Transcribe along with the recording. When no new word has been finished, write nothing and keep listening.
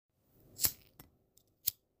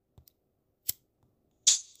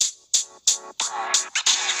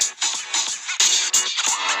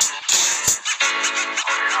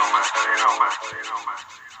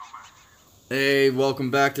Hey,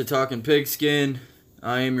 welcome back to Talking Pigskin.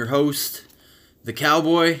 I am your host, the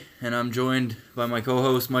Cowboy, and I'm joined by my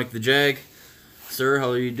co-host, Mike the Jag. Sir,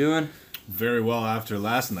 how are you doing? Very well after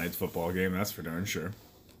last night's football game, that's for darn sure.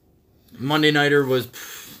 Monday Nighter was,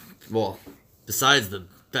 well, besides the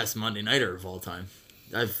best Monday Nighter of all time.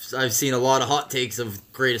 I've seen a lot of hot takes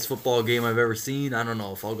of greatest football game I've ever seen. I don't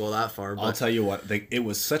know if I'll go that far. But I'll tell you what, it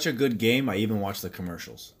was such a good game, I even watched the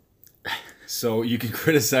commercials. So you can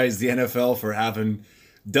criticize the NFL for having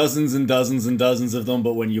dozens and dozens and dozens of them,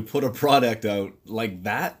 but when you put a product out like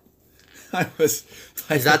that, is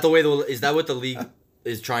that what the league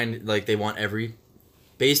is trying, like they want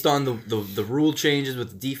based on the rule changes with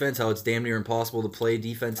the defense, how it's damn near impossible to play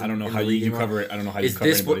defense. I don't know how you cover it. I don't know how you cover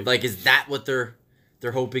it. Is that what they're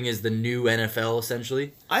hoping is the new NFL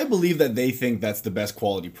essentially? I believe that they think that's the best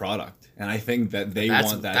quality product, and I think that they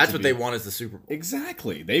want that. That's what they want is the Super Bowl.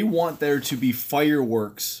 Exactly. They want there to be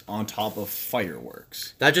fireworks on top of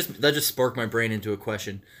fireworks. That just sparked my brain into a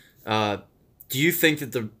question. Do you think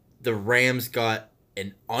that the Rams got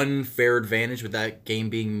an unfair advantage with that game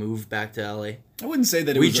being moved back to LA? I wouldn't say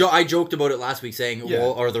that I joked about it last week saying, yeah.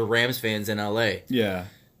 Well, are the Rams fans in LA? Yeah.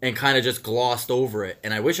 And kind of just glossed over it.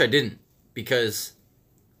 And I wish I didn't, because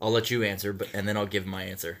I'll let you answer, and then I'll give my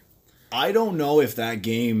answer. I don't know if that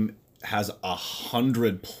game has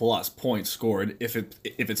 100+ points scored if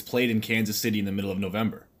it's played in Kansas City in the middle of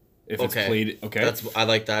November. It's played, okay. I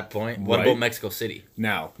like that point. What about Mexico City?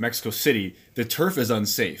 Now, Mexico City, the turf is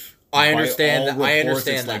unsafe. I understand that.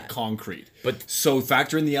 It's like concrete. So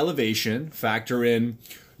factor in the elevation, factor in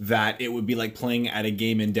that it would be like playing at a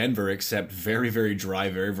game in Denver, except very, very dry,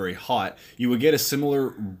 very, very hot. You would get a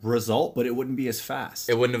similar result, but it wouldn't be as fast.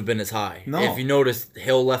 It wouldn't have been as high. No. If you noticed,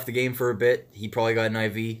 Hill left the game for a bit. He probably got an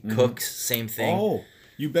IV. Mm-hmm. Cooks, same thing. Oh,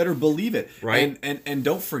 you better believe it. Right. And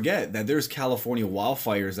don't forget that there's California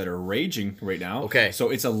wildfires that are raging right now. Okay. So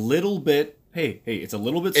it's a little bit... Hey, it's a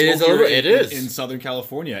little bit smokier in Southern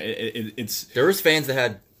California. It's there was fans that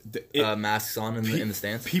had masks on in the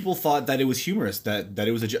stands. People thought that it was humorous, that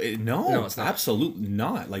it was a no, it's not. Absolutely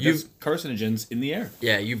not. Like, there's carcinogens in the air.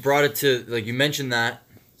 Yeah, you brought it to, like, you mentioned that,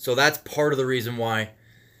 so that's part of the reason why.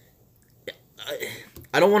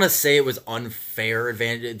 I don't want to say it was unfair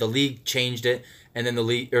advantage. The league changed it, and then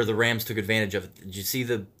the Rams took advantage of it. Did you see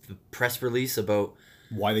the press release about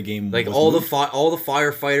why the game? Like, was all moved? the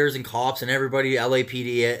firefighters and cops and everybody,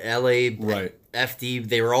 LAPD, right. FD,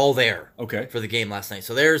 they were all there. Okay. For the game last night.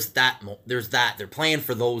 So there's that. They're playing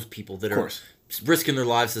for those people that are risking their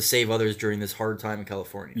lives to save others during this hard time in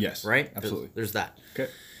California. Yes. Right? Absolutely. There's that. Okay.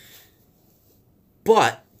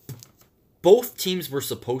 But both teams were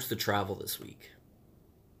supposed to travel this week.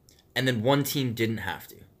 And then one team didn't have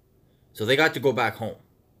to. So they got to go back home.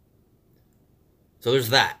 So there's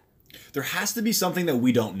that. There has to be something that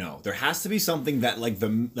we don't know. There has to be something that like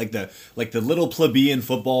the little plebeian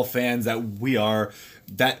football fans that we are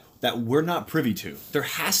that we're not privy to. There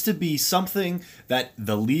has to be something that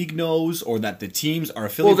the league knows or that the teams are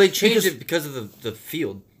affiliated. Well, they changed it because of the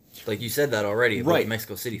field. Like you said that already about right.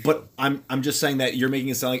 Mexico City field. But I'm just saying that you're making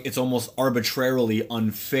it sound like it's almost arbitrarily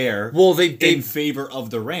unfair. Well, they in favor of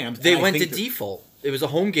the Rams. They went to default. It was a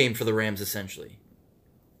home game for the Rams essentially.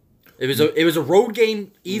 It was a road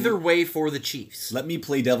game either way for the Chiefs. Let me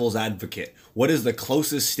play devil's advocate. What is the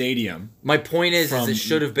closest stadium? My point is it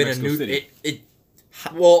should have been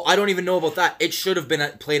well, I don't even know about that. It should have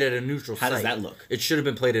been played at a neutral site. How does that look? It should have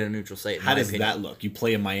been played at a neutral site. How does that look? You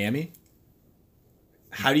play in Miami?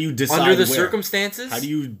 How do you decide under the where? Circumstances? How do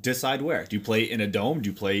you decide where? Do you play in a dome? Do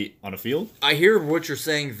you play on a field? I hear what you're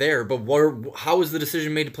saying there, but how was the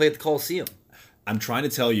decision made to play at the Coliseum? I'm trying to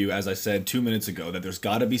tell you, as I said 2 minutes ago, that there's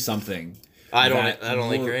got to be something. I don't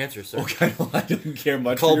like your answer, sir. Okay, well, I don't care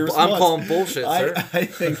much for your response. I'm calling bullshit, sir. I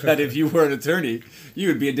think that if you were an attorney, you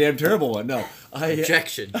would be a damn terrible one. No.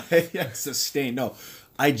 Objection. Sustained. No.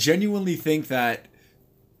 I genuinely think that...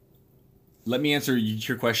 Let me answer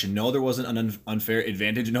your question. No, there wasn't an unfair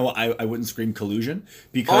advantage. No, I wouldn't scream collusion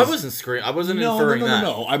because... I wasn't screaming. I wasn't inferring that.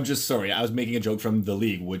 No. I'm just sorry. I was making a joke from the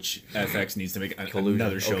league, which FX needs to make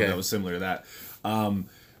another show that was similar to that.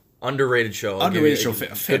 Underrated show. Underrated show.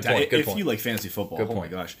 Fantastic. Good if point. you like fantasy football, Good oh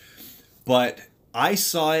point. my gosh. But I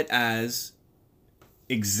saw it as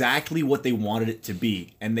exactly what they wanted it to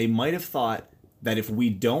be. And they might have thought that if we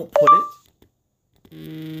don't put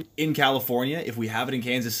it in California, if we have it in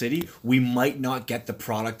Kansas City, we might not get the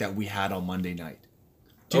product that we had on Monday night.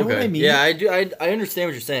 Do you know what I mean? Yeah, I do. I understand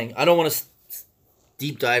what you're saying. I don't want to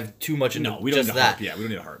deep dive too much into we don't just need that. We don't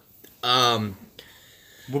need a harp.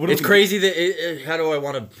 It's crazy that how do I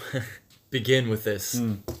want to begin with this?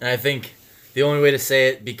 And I think the only way to say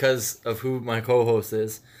it, because of who my co-host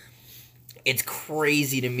is, it's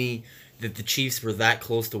crazy to me that the Chiefs were that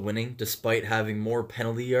close to winning despite having more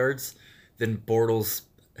penalty yards than Bortles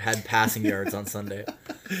had passing yards on Sunday.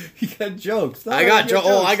 You got jokes. I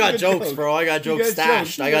got jokes, bro. I got jokes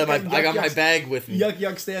stashed. I got my bag with me.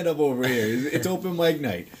 Yuck, stand up over here. It's open mic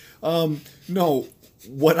night. No,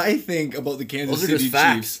 what I think about the Kansas City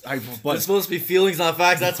Chiefs... It's supposed to be feelings, not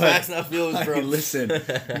facts. That's facts, not feelings, bro. Listen,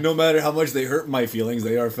 no matter how much they hurt my feelings,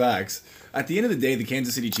 they are facts. At the end of the day, the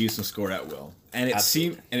Kansas City Chiefs will score at will. And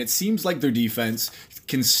it seems like their defense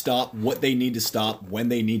can stop what they need to stop when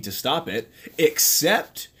they need to stop it,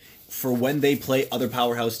 except for when they play other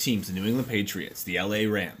powerhouse teams, the New England Patriots, the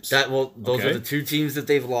LA Rams. Those are the two teams that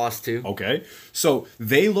they've lost to. Okay. So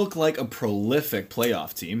they look like a prolific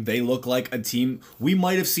playoff team. They look like a team we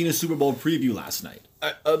might have seen a Super Bowl preview last night.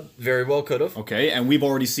 Very well could have. Okay, and we've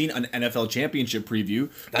already seen an NFL championship preview.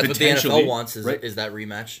 That's what the NFL wants is that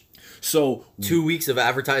rematch. So 2 weeks of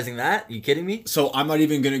advertising that? You kidding me? So I'm not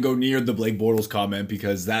even going to go near the Blake Bortles comment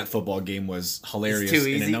because that football game was hilarious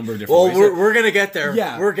in a number of different ways. Well, we're going to get there.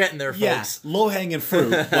 Yeah. We're getting there, folks. Yeah, low-hanging fruit,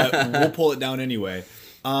 but we'll pull it down anyway.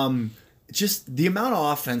 Just the amount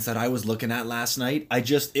of offense that I was looking at last night,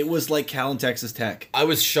 it was like Cal and Texas Tech. I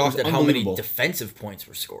was shocked at how many defensive points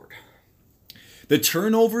were scored. The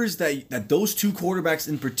turnovers that those two quarterbacks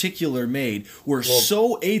in particular made were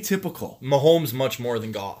so atypical. Mahomes much more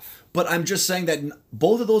than Goff. But I'm just saying that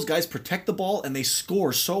both of those guys protect the ball and they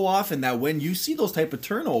score so often that when you see those type of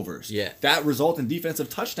turnovers, that result in defensive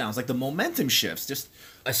touchdowns, like the momentum shifts.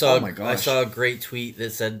 I saw a great tweet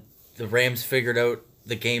that said the Rams figured out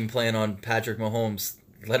the game plan on Patrick Mahomes.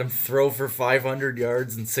 Let him throw for 500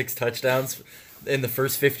 yards and 6 touchdowns in the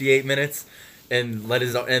first 58 minutes, and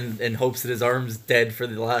and hopes that his arm's dead for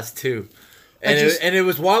the last 2. And it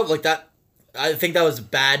was wild like that. I think that was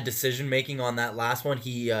bad decision making on that last one.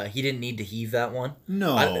 He didn't need to heave that one.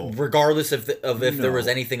 No, regardless if there was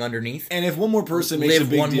anything underneath. And if one more person makes a big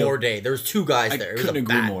deal, one more day. There was 2 guys there. I couldn't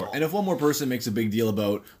agree more. And if one more person makes a big deal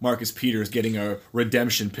about Marcus Peters getting a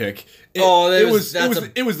redemption pick, it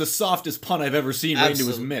was the softest punt I've ever seen right into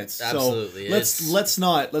his mitts. Absolutely. So let's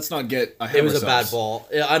not get ahead. It was a bad ball.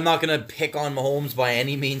 I'm not gonna pick on Mahomes by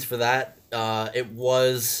any means for that. It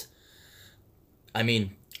was, I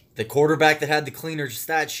mean, the quarterback that had the cleaner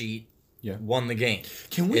stat sheet won the game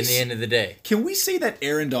in the end of the day. Can we say that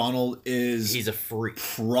Aaron Donald he's a freak.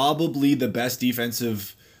 Probably the best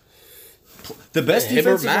defensive The best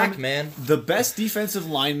defensive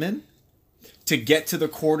lineman to get to the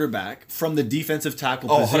quarterback from the defensive tackle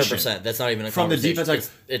position. 100%. That's not even a conversation.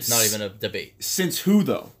 It's not even a debate. Since who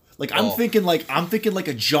though? I'm thinking like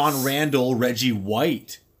a John Randall, Reggie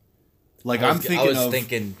White. He's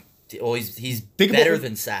better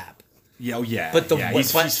than Sapp. Yeah. But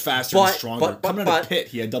he's faster and stronger. Coming out of Pitt,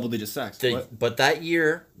 he had double-digit sacks. But that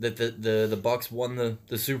year that the Bucs won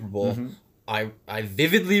the Super Bowl, I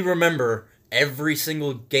vividly remember every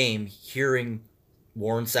single game hearing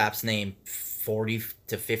Warren Sapp's name 40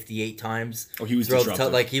 to 58 times. Oh, he was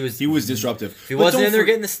disruptive. He was disruptive. If he wasn't in there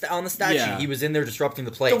getting on the stat sheet, he was in there disrupting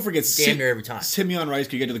the play. Don't forget, damn near every time. Simeon Rice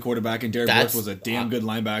could get to the quarterback, and Derek Brooks was a damn good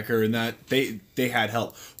linebacker, and that they had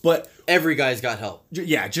help. But every guy's got help.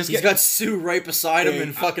 Yeah, he's got Sue right beside him,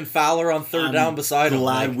 and fucking Fowler on third down beside him.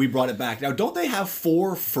 Glad we brought it back. Now, don't they have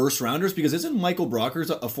 4 first-rounders? Because isn't Michael Brockers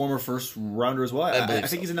a former first-rounder as well? I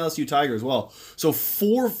think he's an LSU Tiger as well. So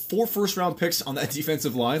 4 first-round picks on that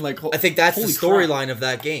defensive line. I think that's the storyline of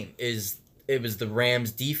that game. It was the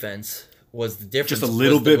Rams' defense was the difference. Just a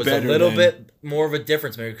little bit better. A little bit more of a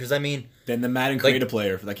difference maker. Because than the Madden creative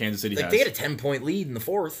player for that Kansas City has. They had a 10-point lead in the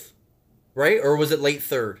 4th. Right? Or was it late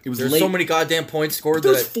 3rd? It was There's so many goddamn points scored.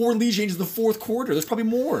 There's 4 lead changes in the 4th quarter. There's probably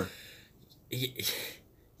more.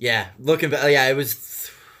 Yeah. Looking back, it was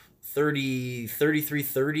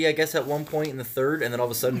 33-30, I guess, at one point in the 3rd, and then all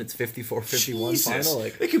of a sudden it's 54-51 final.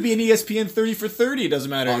 It could be an ESPN 30 for 30. It doesn't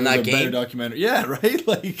matter. On that game? Better documentary. Yeah, right?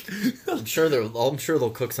 I'm sure they'll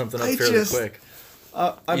cook something up fairly quick.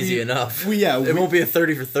 Easy enough. It won't be a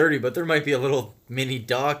 30 for 30, but there might be a little mini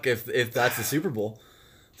doc if that's the Super Bowl.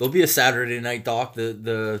 There'll be a Saturday night doc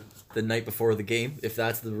the night before the game if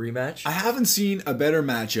that's the rematch. I haven't seen a better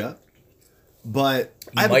matchup, but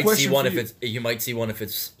I have a question for you. You might see one if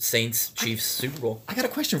it's Saints Chiefs Super Bowl. I got a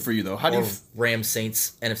question for you though. Rams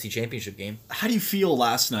Saints NFC Championship game? How do you feel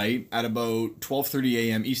last night at about 12:30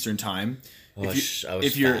 a.m. Eastern time? I was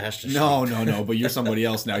fast as No, but you're somebody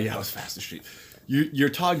else now. Yeah, I was fast as street. You're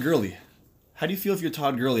Todd Gurley. How do you feel if you're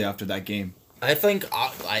Todd Gurley after that game? I think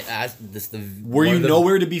I asked this. Were you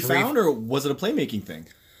nowhere to be found, or was it a playmaking thing?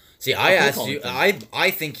 See, I asked you.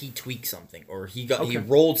 I think he tweaked something, or he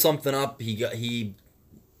rolled something up. He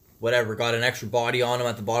whatever, got an extra body on him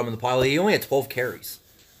at the bottom of the pile. He only had 12 carries.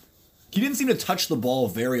 He didn't seem to touch the ball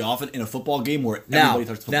very often in a football game where everybody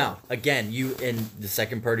touched the ball. Now, again, you in the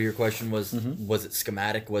second part of your question was it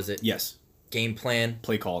schematic? Was it yes, game plan?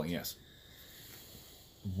 Play calling, yes.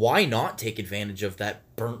 Why not take advantage of that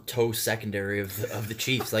burnt toast secondary of the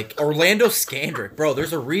Chiefs? Like Orlando Scandrick, bro.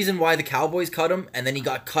 There's a reason why the Cowboys cut him, and then he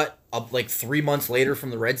got cut up like 3 months later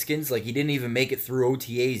from the Redskins. Like he didn't even make it through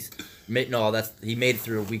OTAs. No, he made it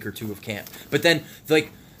through a week or two of camp. But then,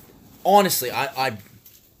 like, honestly, I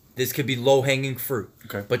this could be low hanging fruit.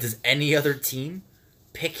 Okay. But does any other team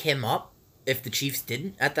pick him up if the Chiefs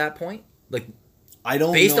didn't at that point? Like, I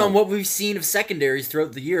don't. Based on what we've seen of secondaries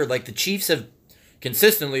throughout the year, like the Chiefs have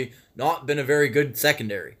consistently not been a very good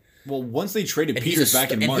secondary. Well, once they traded Peters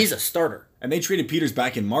back in March. And he's a starter. And they traded Peters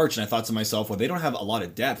back in March, and I thought to myself, well, they don't have a lot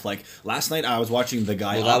of depth. Like, last night I was watching the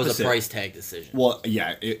guy that was a price tag decision. Well,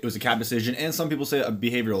 yeah, it was a cap decision, and some people say a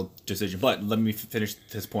behavioral decision. But let me finish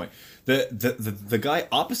this point. The guy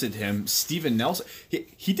opposite him, Steven Nelson,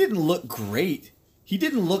 he didn't look great. He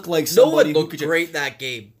didn't look like somebody no one looked great that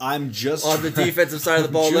game. I'm just on the defensive side of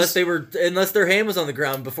the ball, unless their hand was on the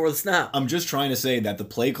ground before the snap. I'm just trying to say that the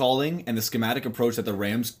play calling and the schematic approach that the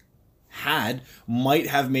Rams had might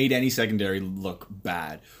have made any secondary look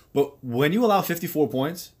bad. But when you allow 54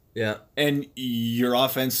 points, and your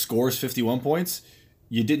offense scores 51 points,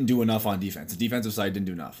 you didn't do enough on defense. The defensive side didn't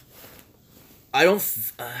do enough. I don't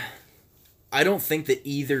think that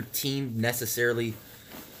either team necessarily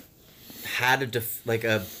had a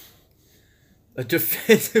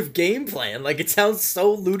defensive game plan. Like, it sounds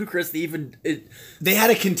so ludicrous to even they had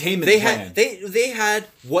a containment plan. They had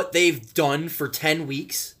what they've done for 10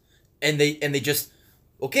 weeks, and they just,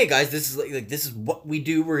 okay guys, this is what we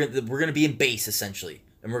do. We're gonna be in base essentially,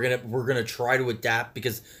 and we're gonna try to adapt,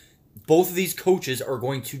 because both of these coaches are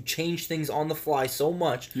going to change things on the fly so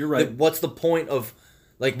much. You're right. What's the point of,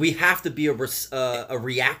 like, we have to be a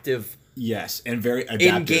reactive, yes, and very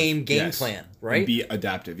adaptive game plan, right? And be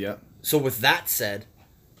adaptive, yeah. So with that said,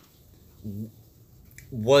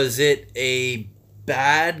 was it a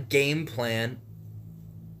bad game plan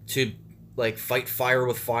to, like, fight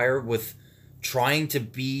fire with trying to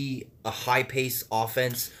be a high-paced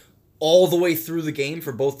offense all the way through the game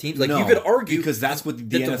for both teams? Like, no, you could argue because that's what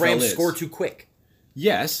the NFL Rams is. score too quick.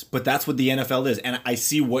 Yes, but that's what the NFL is, and I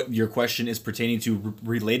see what your question is pertaining to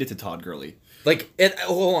related to Todd Gurley. Like,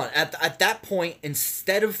 hold on, at that point,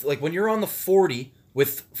 instead of, like, when you're on the 40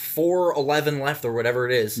 with 4:11 left or whatever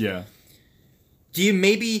it is, do you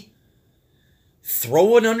maybe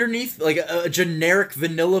throw it underneath, like a generic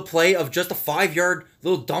vanilla play of just a 5-yard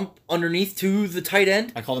little dump underneath to the tight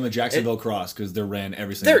end? I call them a Jacksonville cross because they ran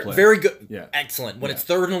every single play. They're very good. Yeah. Excellent. When it's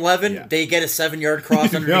 3rd and 11, they get a 7-yard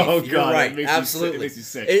cross underneath. Oh, God, you're right. it Absolutely. Makes you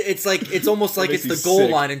sick. It's almost like it's the goal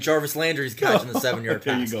line and Jarvis Landry's catching the 7-yard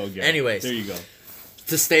pass. There you go again. Anyways. There you go.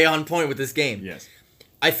 To stay on point with this game. Yes.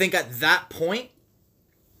 I think at that point,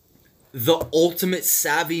 the ultimate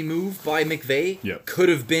savvy move by McVay could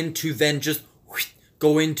have been to then just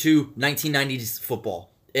go into 1990s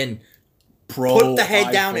football and put the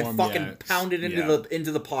head down and fucking pound it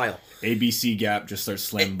into the pile. ABC gap, just start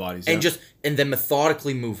slamming bodies. And then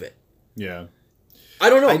methodically move it. Yeah. I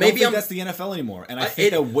don't know. I don't think that's the NFL anymore. And I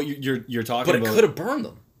think that what you're talking about. But it could have burned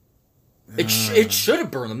them. It should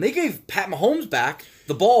have burned them. They gave Pat Mahomes back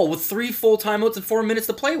the ball with 3 full timeouts and 4 minutes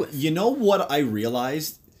to play with. You know what I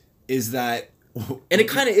realized is that, and it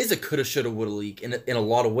kind of is a coulda, shoulda, woulda league in a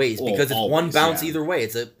lot of ways, because it's one bounce either way.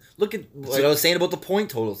 It's look at what I was saying about the point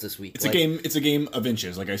totals this week. It's a game of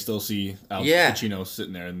inches. Like, I still see Al Pacino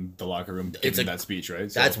sitting there in the locker room giving that speech, right?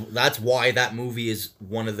 So, that's why that movie is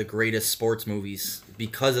one of the greatest sports movies,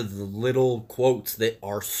 because of the little quotes that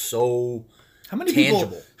are so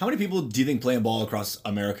tangible. How many people do you think playing ball across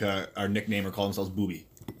America are nickname or call themselves Booby?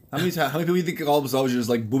 How many people do you think call themselves just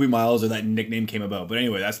like Booby Miles, or that nickname came about? But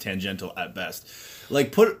anyway, that's tangential at best.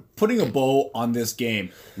 Like, putting a bow on this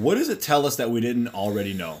game, what does it tell us that we didn't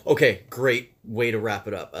already know? Okay, great way to wrap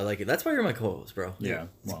it up. I like it. That's why you're my co-host, bro. Yeah.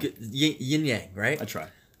 Well, yin yang, right? I try.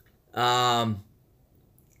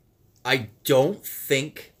 I don't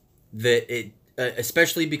think that it,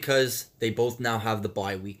 especially because they both now have the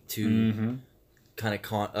bye week to kind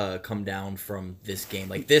of come down from this game.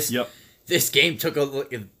 Like this. Yep. This game took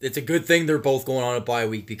it's a good thing they're both going on a bye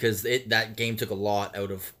week, because that game took a lot out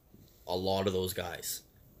of a lot of those guys.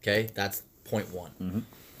 Okay, that's point one.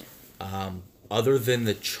 Other than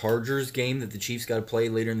the Chargers game that the Chiefs got to play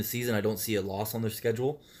later in the season, I don't see a loss on their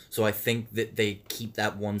schedule. So I think that they keep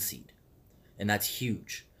that 1 seed, and that's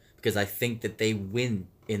huge, because I think that they win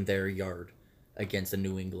in their yard against a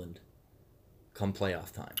New England come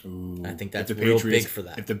playoff time. Ooh. I think that's real big for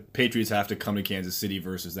that. If the Patriots have to come to Kansas City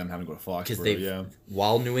versus them having to go to Foxborough,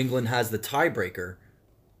 while New England has the tiebreaker,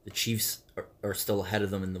 the Chiefs are still ahead of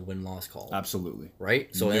them in the win-loss column. Absolutely.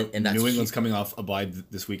 Right? So and that's New England's coming off a bye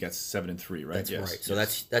this week at 7-3, right? That's right. So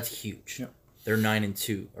that's huge. Yeah. They're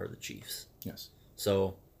 9-2 are the Chiefs. Yes.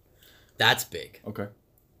 So that's big. Okay.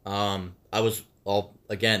 I'll always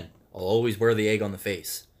wear the egg on the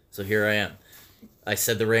face. So here I am. I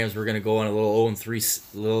said the Rams were going to go on a little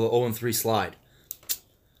 0-3 slide.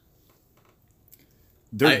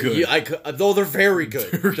 They're good. Though they're very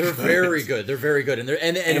good. They're very good. They're very good.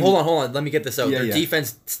 And hold on. Let me get this out. Their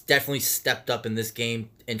defense definitely stepped up in this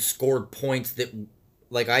game and scored points that,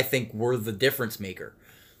 like, I think were the difference maker.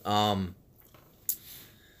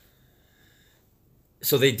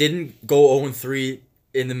 So they didn't go 0-3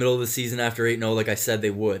 in the middle of the season after 8-0 like I said they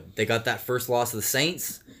would. They got that first loss to the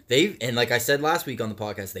Saints. And like I said last week on the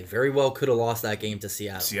podcast, they very well could have lost that game to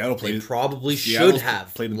Seattle. They probably should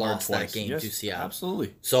have lost that game to Seattle.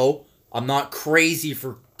 Absolutely. So I'm not crazy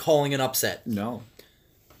for calling an upset. No.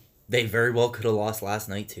 They very well could have lost last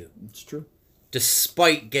night too. It's true.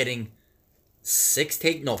 Despite getting 5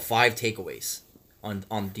 takeaways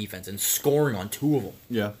on defense and scoring on 2 of them.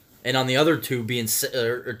 Yeah. And on the other 2 being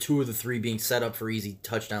 2 of the 3 being set up for easy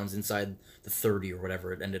touchdowns inside the 30 or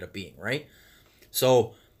whatever it ended up being, right?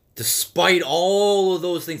 So despite all of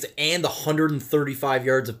those things and the 135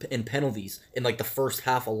 yards in penalties in like the first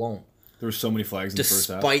half alone. There were so many flags in the first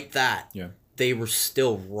half. Despite that, they were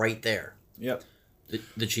still right there. Yep.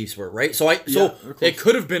 The Chiefs were, right? So it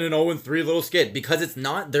could have been an 0-3 little skid. Because it's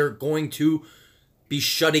not, they're going to be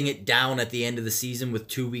shutting it down at the end of the season with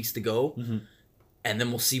 2 weeks to go. Mm-hmm. And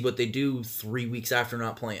then we'll see what they do 3 weeks after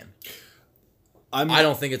not playing. I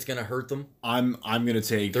don't think it's going to hurt them. I'm going to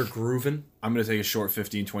take... They're grooving. I'm going to take a short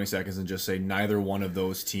 15, 20 seconds and just say neither one of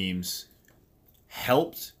those teams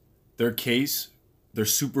helped their case, their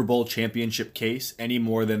Super Bowl championship case, any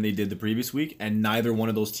more than they did the previous week, and neither one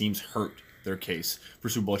of those teams hurt their case for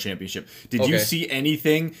Super Bowl championship. Did you see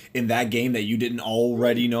anything in that game that you didn't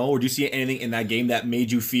already know? Or do you see anything in that game that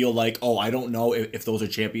made you feel like, oh, I don't know if those are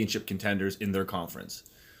championship contenders in their conference?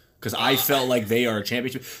 Because I felt like they are a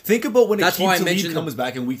championship. Think about when Aqib Talib comes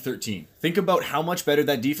back in Week 13. Think about how much better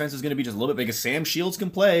that defense is going to be just a little bit because Sam Shields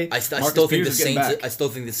can play. I still think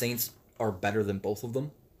the Saints are better than both of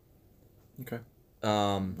them. Okay.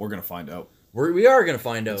 We're going to find out. We are going to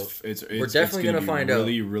find out. We're definitely going to find out. It's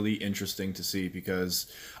really, really interesting to see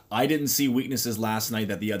because I didn't see weaknesses last night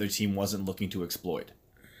that the other team wasn't looking to exploit.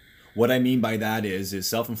 What I mean by that is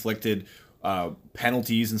self-inflicted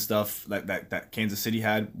penalties and stuff that Kansas City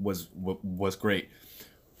had was great.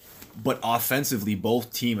 But offensively,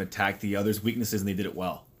 both team attacked the other's weaknesses and they did it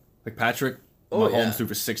well. Like Patrick Mahomes threw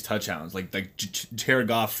for 6 touchdowns. Like Jared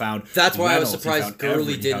Goff found. That's why I was surprised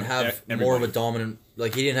Gurley didn't have more of a dominant.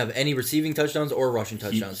 Like he didn't have any receiving touchdowns or rushing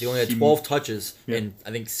touchdowns. He only had 12 touches and I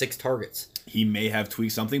think 6 targets. He may have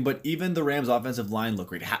tweaked something, but even the Rams' offensive line looked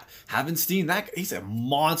great. Havenstein, he's a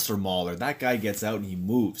monster mauler. That guy gets out and he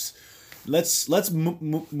moves. Let's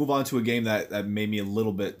move on to a game that made me a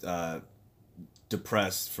little bit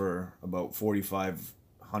depressed for about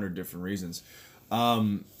 4,500 different reasons.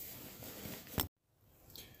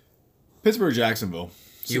 Pittsburgh-Jacksonville.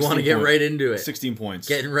 You want to get right into it. 16 points.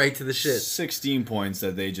 Getting right to the shit. 16 points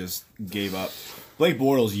that they just gave up. Blake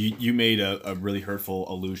Bortles, you made a really hurtful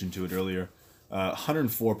allusion to it earlier.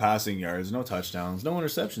 104 passing yards, no touchdowns, no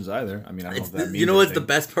interceptions either. I mean, I don't know if that means You know what's the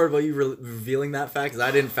best part about you revealing that fact? Is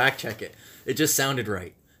I didn't fact check it. It just sounded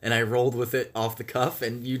right. And I rolled with it off the cuff,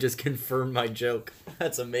 and you just confirmed my joke.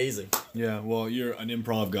 That's amazing. Yeah, well, you're an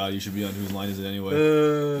improv god. You should be on Whose Line Is It Anyway?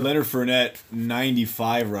 Leonard Fournette,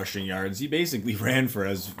 95 rushing yards. He basically ran for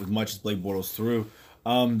as much as Blake Bortles threw.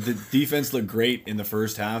 The defense looked great in the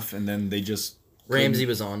first half, and then they just... Ramsey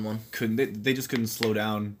was on one. They just couldn't slow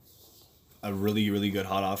down a really, really good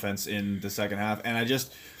hot offense in the second half. And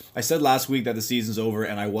I said last week that the season's over,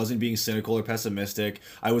 and I wasn't being cynical or pessimistic.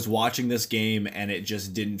 I was watching this game, and it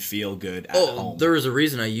just didn't feel good at home. There was a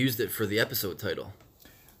reason I used it for the episode title.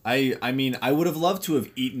 I mean, I would have loved to have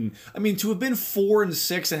eaten... I mean, to have been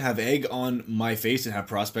 4-6 and have egg on my face and have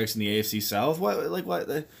prospects in the AFC South?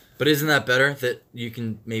 What? But isn't that better? That you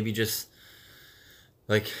can maybe just,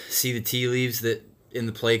 see the tea leaves that in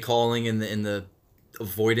the play calling and in the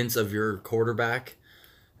avoidance of your quarterback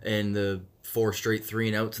and the 4 straight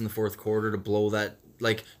 3-and-outs in the fourth quarter to blow that.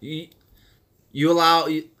 You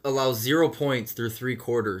allow 0 points through 3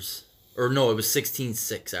 quarters. Or no, it was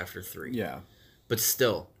 16-6 after 3. Yeah. But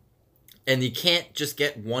still. And you can't just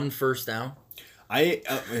get 1 first down.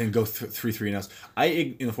 And go 3-3 now.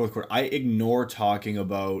 In the fourth quarter, I ignore talking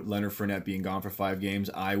about Leonard Fournette being gone for 5 games.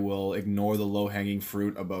 I will ignore the low hanging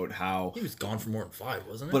fruit about how He was gone for more than 5,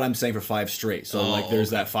 wasn't it? But I'm saying for 5 straight. So there's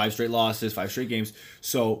that 5 straight losses, 5 straight games.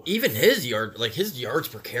 So even his yards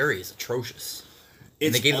per carry is atrocious.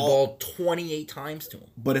 And they gave the ball 28 times to him.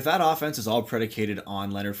 But if that offense is all predicated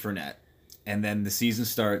on Leonard Fournette, and then the season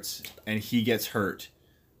starts and he gets hurt,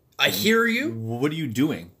 I hear you. What are you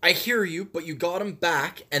doing? I hear you, but you got him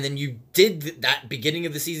back, and then you did that beginning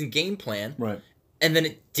of the season game plan. Right. And then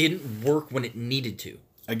it didn't work when it needed to.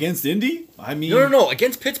 Against Indy? I mean... No.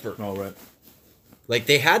 Against Pittsburgh. Oh, right. Like,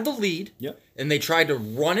 they had the lead. Yep. And they tried to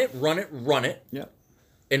run it. Yep.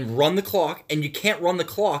 And run the clock. And you can't run the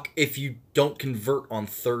clock if you don't convert on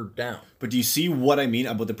third down. But do you see what I mean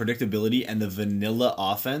about the predictability and the vanilla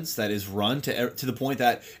offense that is run to the point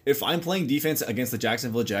that if I'm playing defense against the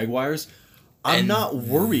Jacksonville Jaguars, I'm not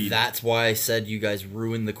worried. That's why I said you guys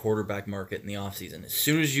ruined the quarterback market in the offseason. As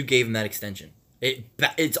soon as you gave him that extension.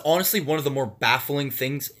 It's honestly one of the more baffling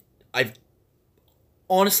things I've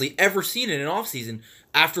honestly ever seen in an offseason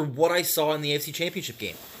after what I saw in the AFC Championship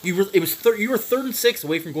game. You were 3rd and 6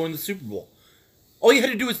 away from going to the Super Bowl. All you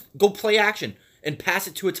had to do was go play action and pass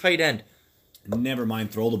it to a tight end. Never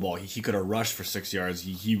mind throw the ball. He could have rushed for 6 yards.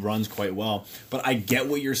 He runs quite well. But I get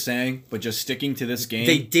what you're saying, but just sticking to this game.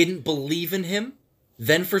 They didn't believe in him.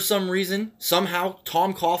 Then for some reason, somehow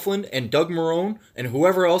Tom Coughlin and Doug Marrone and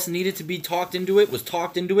whoever else needed to be talked into it was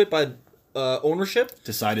talked into it by ownership.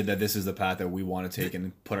 Decided that this is the path that we want to take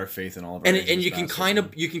and put our faith in all of our. And you can kind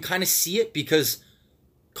of see it because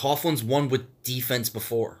Coughlin's won with defense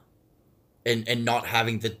before. And not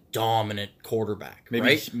having the dominant quarterback,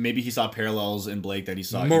 right? Maybe he saw parallels in Blake that he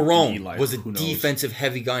saw. Marrone was a defensive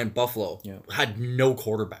heavy guy in Buffalo. Yeah. Had no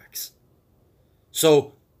quarterbacks.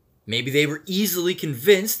 So maybe they were easily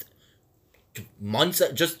convinced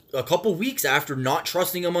just a couple weeks after not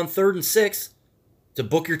trusting him on 3rd and 6 to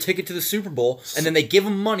book your ticket to the Super Bowl, and then they give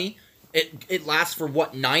him money. It lasts for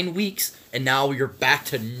 9 weeks, and now you're back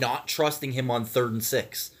to not trusting him on 3rd and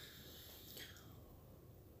 6.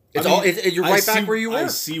 You're right back where you were. I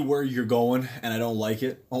see where you're going, and I don't like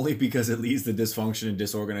it. Only because it leads to dysfunction and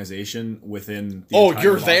disorganization within the entire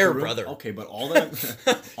you're locker there, room. brother. Okay, but all that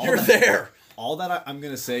there. All that I'm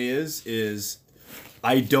gonna say is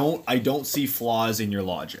I don't see flaws in your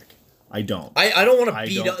logic. I don't. I don't want to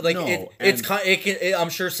beat up like no, I'm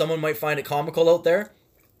sure someone might find it comical out there.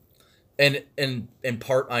 And in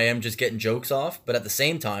part I am just getting jokes off, but at the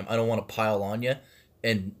same time I don't want to pile on you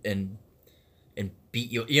and beat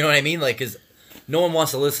you. You know what I mean? Like, cuz no one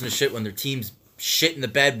wants to listen to shit when their team's shit in the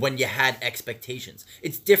bed when you had expectations.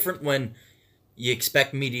 It's different when you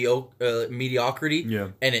expect mediocrity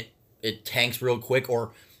and it tanks real quick,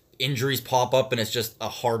 or injuries pop up and it's just a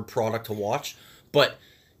hard product to watch. But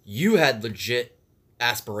you had legit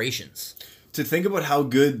aspirations. To think about how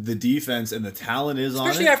good the defense and the talent is on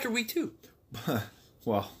it. Especially after week 2.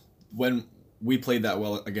 Well, when we played that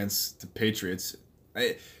well against the Patriots,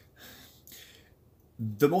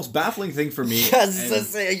 the most baffling thing for me...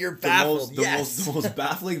 Yes, you're baffled. The most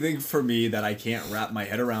baffling thing for me that I can't wrap my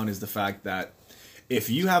head around is the fact that if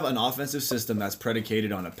you have an offensive system that's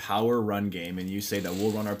predicated on a power run game and you say that we'll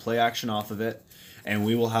run our play action off of it and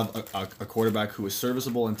we will have a quarterback who is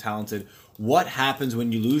serviceable and talented, what happens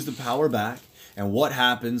when you lose the power back, and what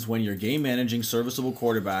happens when your game managing serviceable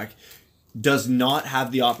quarterback does not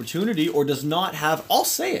have the opportunity, or does not have, I'll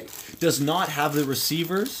say it, does not have the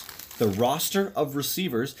receivers, the roster of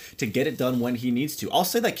receivers to get it done when he needs to. I'll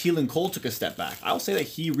say that Keelan Cole took a step back. I'll say that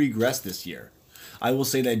he regressed this year. I will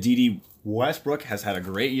say that D.D. Westbrook has had a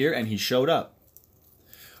great year and he showed up.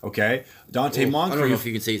 Okay, Dante Moncrief. I don't know if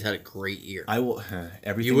you can say he's had a great year. I will.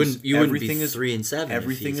 You wouldn't be 3-7.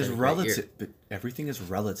 Everything is relative. But everything is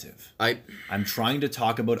relative. I'm trying to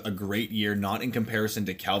talk about a great year, not in comparison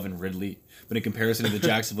to Calvin Ridley, but in comparison to the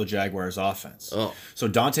Jacksonville Jaguars offense. Oh, so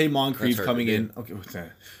Dante Moncrief coming in. Okay,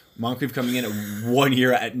 Moncrief coming in at 1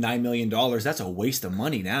 year at $9 million. That's a waste of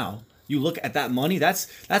money. Now you look at that money. That's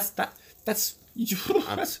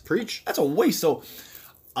preach. That's a waste. So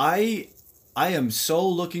I am so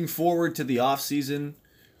looking forward to the offseason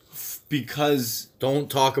because...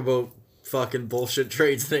 Don't talk about fucking bullshit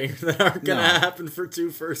trades things that aren't going to happen for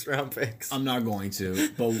 2 first-round picks. I'm not going to.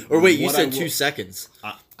 But or wait, you said 2 seconds.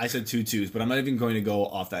 I said 2 twos, but I'm not even going to go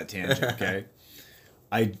off that tangent, okay?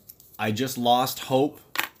 I just lost hope,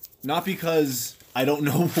 not because I don't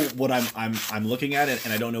know what I'm looking at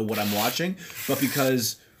and I don't know what I'm watching, but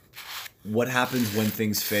because what happens when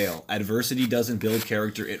things fail. Adversity doesn't build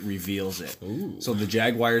character, it reveals it. Ooh. So the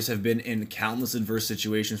Jaguars have been in countless adverse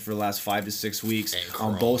situations for the last 5 to 6 weeks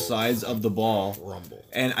on both sides of the ball. Rumble.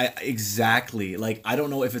 And I don't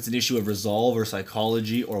know if it's an issue of resolve or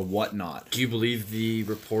psychology or whatnot. Do you believe the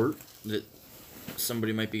report that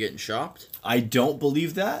somebody might be getting shopped? I don't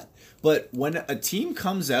believe that. But when a team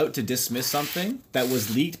comes out to dismiss something that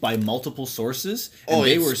was leaked by multiple sources, and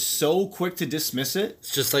they were so quick to dismiss it,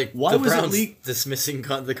 It's just like why the was it Browns leaked? dismissing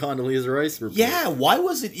the Condoleezza Rice report. Yeah, why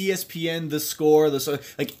was it ESPN, the score,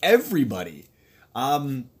 like everybody?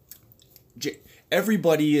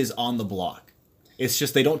 Everybody is on the block. It's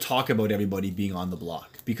just they don't talk about everybody being on the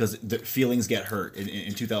block because the feelings get hurt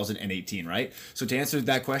in 2018, right? So to answer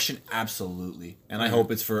that question, absolutely. And I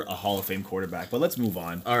hope it's for a Hall of Fame quarterback. But let's move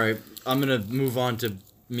on. All right, I'm going to move on to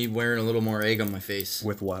me wearing a little more egg on my face.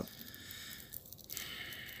 With what?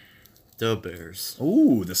 The Bears.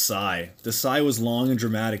 Ooh, the sigh. The sigh was long and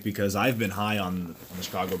dramatic because I've been high on the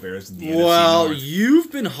Chicago Bears. In the NFC Well, North.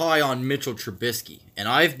 you've been high on Mitchell Trubisky, and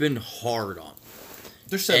I've been hard on him.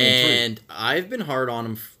 They're 7-3. And I've been hard on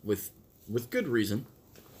him with good reason.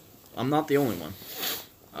 I'm not the only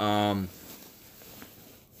one.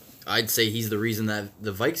 I'd say he's the reason that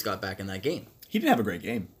the Vikes got back in that game. He didn't have a great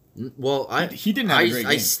game. Well, He didn't have a great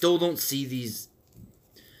game. I still don't see these.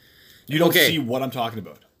 You don't Okay. see what I'm talking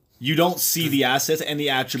about. You don't see the assets and the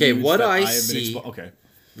attributes. Okay, what that I have been see- okay.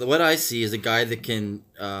 What I see is a guy that can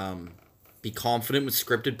be confident with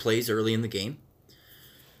scripted plays early in the game.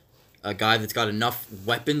 A guy that's got enough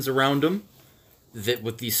weapons around him that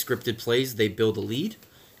with these scripted plays, they build a lead.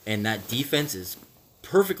 And that defense is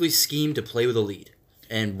perfectly schemed to play with a lead.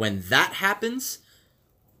 And when that happens,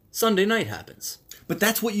 Sunday night happens. But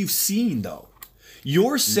that's what you've seen, though.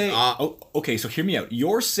 You're saying... okay, so hear me out.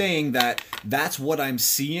 You're saying that that's what I'm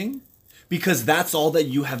seeing because that's all that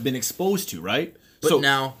you have been exposed to, right? But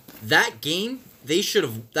now, that game, that should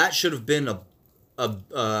have been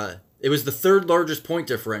it was the third largest point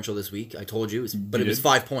differential this week, I told you, but it was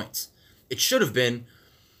 5 points. It should have been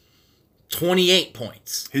 28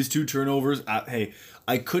 points. His 2 turnovers, hey,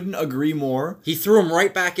 I couldn't agree more. He threw him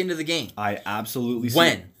right back into the game. I absolutely see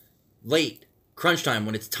When? Late. Crunch time.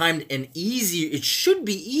 When it's timed and easier. It should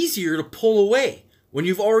be easier to pull away. When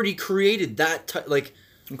you've already created that.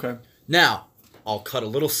 Okay. Now, I'll cut a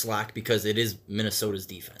little slack because it is Minnesota's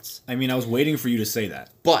defense. I mean, I was waiting for you to say that.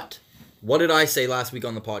 But what did I say last week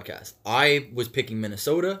on the podcast? I was picking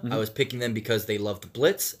Minnesota. Mm-hmm. I was picking them because they love the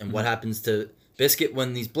blitz. And what happens to Biscuit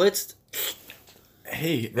when he's blitzed?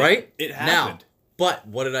 Hey, Right? It happened. Now, but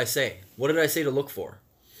what did I say? What did I say to look for?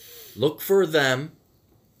 Look for them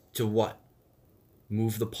to what?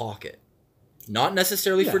 Move the pocket. Not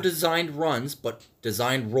necessarily for designed runs, but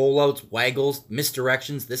designed rollouts, waggles,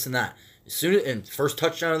 misdirections, this and that. And first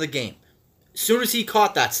touchdown of the game. As soon as he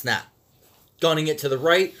caught that snap, gunning it to the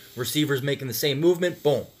right, receivers making the same movement,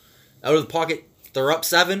 boom. Out of the pocket, they're up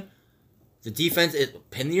 7. The defense,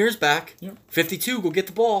 pin the ears back. Yep. 52, go get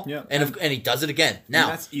the ball. Yep. And he does it again. Now,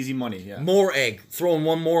 And that's easy money, yeah. more egg, throwing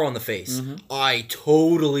one more on the face. I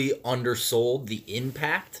totally undersold the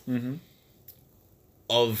impact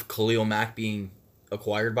of Khalil Mack being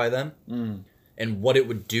acquired by them and what it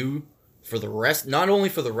would do for the rest, not only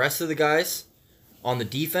for the rest of the guys on the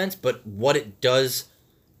defense, but what it does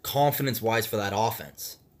confidence-wise for that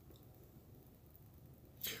offense.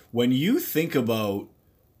 When you think about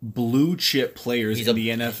blue chip players in the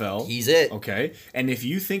NFL. He's it. Okay. And if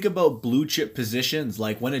you think about blue chip positions,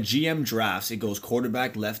 like when a GM drafts, it goes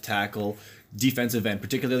quarterback, left tackle, defensive end,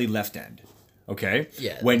 particularly left end. Okay?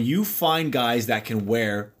 Yeah. When you find guys that can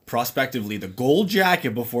wear prospectively the gold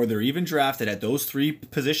jacket before they're even drafted at those 3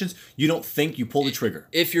 positions, you don't think you pull the trigger.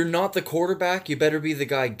 If you're not the quarterback, you better be the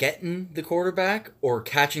guy getting the quarterback or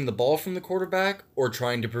catching the ball from the quarterback or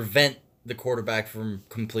trying to prevent the quarterback from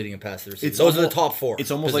completing a pass to the receiver. Those are the top 4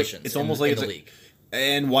 It's almost positions like in the league.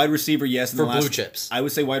 And wide receiver, yes. For blue chips. I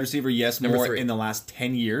would say wide receiver, yes, Number more 3. in the last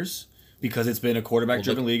 10 years. Because it's been a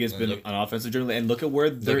quarterback-driven league, it's been an offensive-driven league, and look at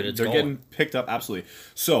where they're getting picked up. Absolutely.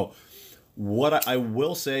 So, what I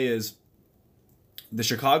will say is, the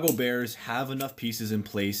Chicago Bears have enough pieces in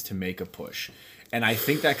place to make a push, and I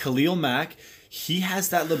think that Khalil Mack, he has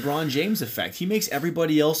that LeBron James effect. He makes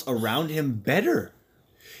everybody else around him better.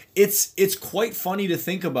 It's quite funny to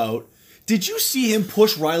think about. Did you see him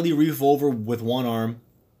push Riley Reef over with one arm?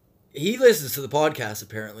 He listens to the podcast,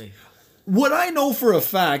 apparently. What I know for a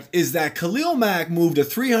fact is that Khalil Mack moved a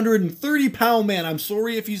 330-pound man. I'm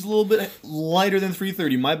sorry if he's a little bit lighter than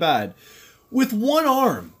 330. My bad. With one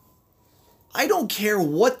arm. I don't care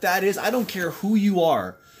what that is. I don't care who you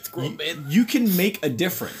are. It's grown man. You can make a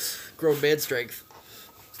difference. Grown man strength.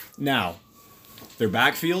 Now, their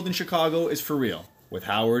backfield in Chicago is for real with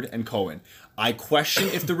Howard and Cohen. I question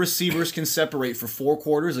if the receivers can separate for 4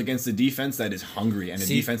 quarters against a defense that is hungry and a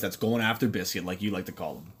defense that's going after biscuit, like you like to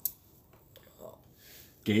call them.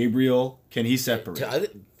 Gabriel, can he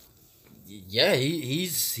separate? Yeah,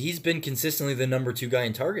 he's been consistently the number 2 guy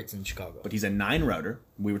in targets in Chicago. But he's a 9 router.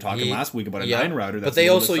 We were talking last week about a 9 router. But they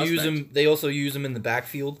also use him. They also use him in the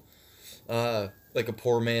backfield, like a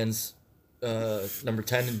poor man's number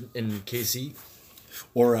 10 in KC,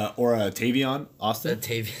 or a Tavion Austin.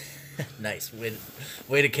 Nice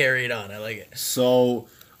way to carry it on. I like it. So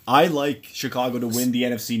I like Chicago to win the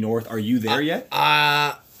NFC North. Are you there yet?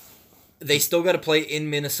 They still got to play in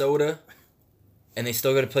Minnesota, and they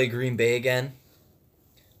still got to play Green Bay again.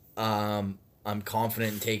 I'm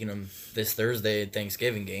confident in taking them this Thursday at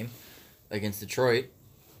Thanksgiving game against Detroit.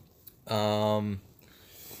 So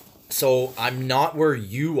I'm not where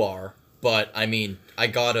you are, but I mean,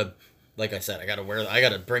 like I said, I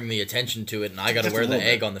gotta bring the attention to it, and I gotta wear the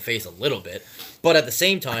egg on the face a little bit. But at the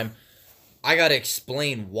same time, I gotta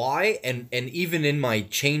explain why, and even in my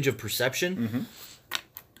change of perception,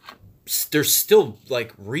 there's still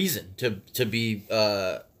like reason to be,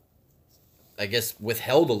 I guess,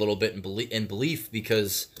 withheld a little bit in belief,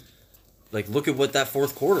 because, like, look at what that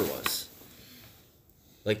fourth quarter was.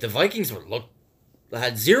 Like, the Vikings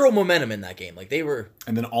had zero momentum in that game. Like, they were,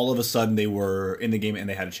 and then all of a sudden they were in the game and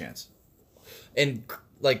they had a chance. And,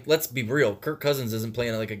 like, let's be real, Kirk Cousins isn't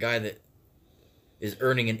playing like a guy that is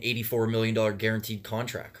earning an $84 million guaranteed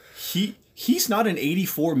contract. He's not an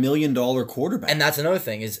 $84 million quarterback. And that's another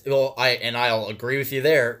thing is, well, I'll agree with you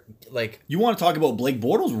there. Like, you want to talk about Blake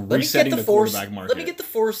Bortles resetting the quarterback market? Let me get the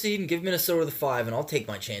 4 seed and give Minnesota the 5, and I'll take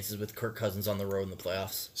my chances with Kirk Cousins on the road in the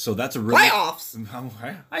playoffs. So that's a really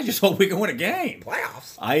playoffs. I just hope we can win a game.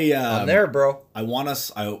 Playoffs. I'm there, bro. I want us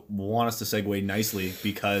to segue nicely,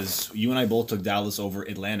 because you and I both took Dallas over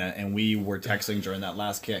Atlanta, and we were texting during that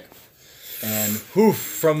last kick. And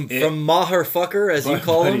from Maher fucker, as you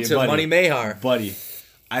call him, to Money Mahar. Buddy,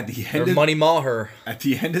 at the end Money Maher. At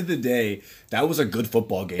the end of the day, that was a good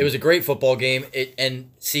football game. It was a great football game. And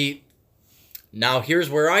see, now here's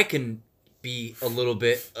where I can be a little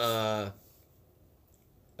bit, I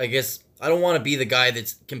guess, I don't want to be the guy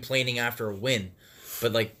that's complaining after a win,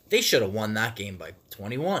 but, like, they should have won that game by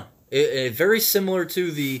 21. Very similar to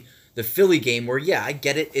the Philly game, where, yeah, I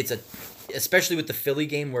get it. Especially with the Philly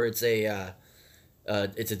game, where it's a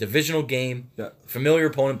divisional game, familiar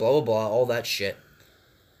opponent, blah blah blah, all that shit.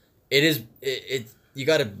 You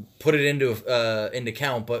got to put it into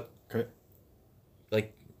count, but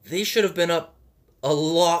like, they should have been up a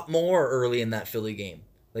lot more early in that Philly game.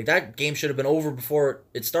 Like, that game should have been over before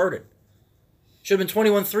it started. Should have been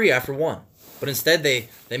 21-3 after 1, but instead they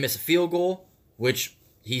miss a field goal, which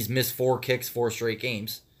he's missed 4 kicks 4 straight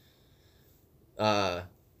games.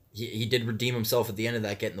 He did redeem himself at the end of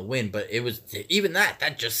that, getting the win, but it was even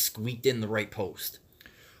that just squeaked in the right post.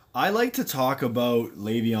 I like to talk about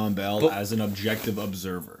Le'Veon Bell as an objective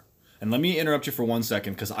observer. And let me interrupt you for 1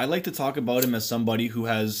 second, because I like to talk about him as somebody who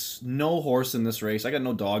has no horse in this race. I got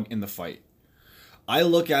no dog in the fight. I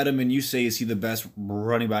look at him and you say, is he the best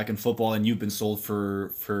running back in football? And you've been sold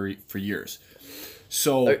for years.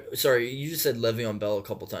 So sorry, you just said Le'Veon Bell a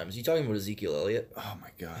couple times. Are you talking about Ezekiel Elliott? Oh my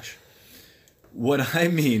gosh. What I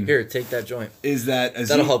mean... Here, take that joint. Is that...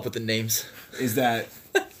 That'll help with the names. Is that...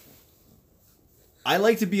 I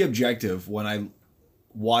like to be objective when I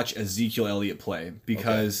watch Ezekiel Elliott play,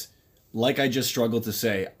 because, like I just struggled to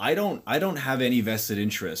say, I don't have any vested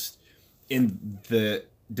interest in the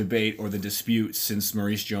debate or the dispute since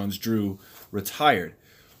Maurice Jones-Drew retired.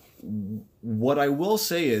 What I will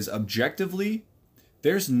say is, objectively,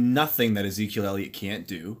 there's nothing that Ezekiel Elliott can't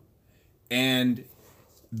do, and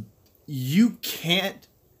you can't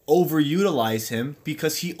overutilize him,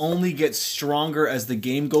 because he only gets stronger as the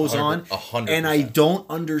game goes on. 100%. And I don't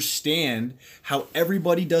understand how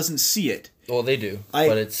everybody doesn't see it. Well, they do,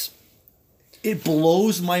 but it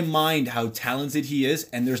blows my mind how talented he is,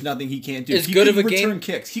 and there's nothing he can't do. He could return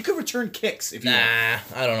kicks. He could return kicks if he I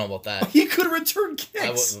don't know about that. He could return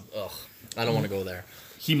kicks. I don't want to go there.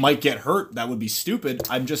 He might get hurt. That would be stupid.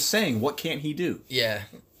 I'm just saying, what can't he do? Yeah.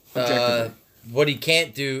 What he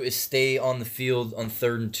can't do is stay on the field on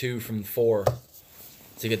 3rd and 2 from 4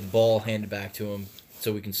 to get the ball handed back to him,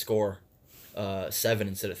 so we can score 7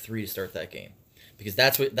 instead of 3 to start that game. Because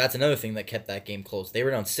that's another thing that kept that game close. They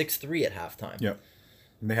were down 6-3 at halftime. Yep.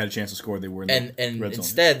 And they had a chance to score. They were in the red zone.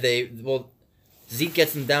 Instead Zeke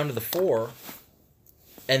gets them down to the 4,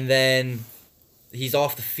 and then he's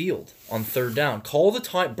off the field on 3rd down. Call the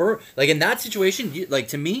time. Like, in that situation,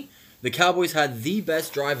 to me, the Cowboys had the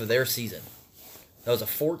best drive of their season. That was a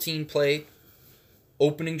 14-play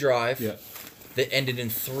opening drive Yeah. that ended in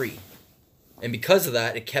 3. And because of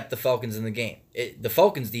that, it kept the Falcons in the game. The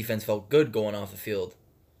Falcons' defense felt good going off the field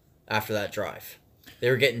after that drive. They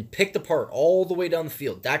were getting picked apart all the way down the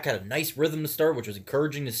field. Dak had a nice rhythm to start, which was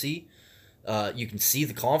encouraging to see. You can see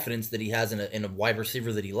the confidence that he has in a wide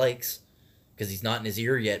receiver that he likes, because he's not in his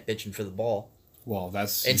ear yet bitching for the ball. Well,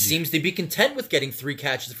 that's... And seems to be content with getting 3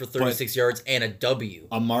 catches for 36 yards and a W.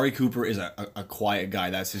 Amari Cooper is a quiet guy.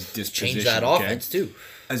 That's his disposition. Change that offense, too.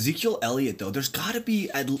 Ezekiel Elliott, though, there's got to be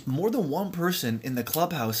more than one person in the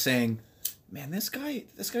clubhouse saying, man, this guy's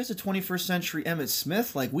a 21st century Emmitt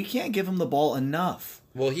Smith. Like, we can't give him the ball enough.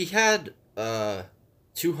 Well, he had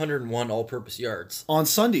 201 all-purpose yards. On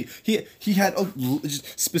Sunday, he had,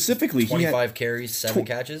 specifically, 25 carries, 7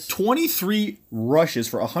 catches. 23 rushes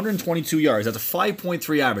for 122 yards. That's a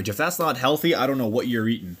 5.3 average. If that's not healthy, I don't know what you're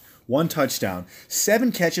eating. 1 touchdown.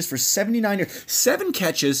 7 catches for 79 yards. 7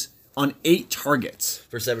 catches on 8 targets.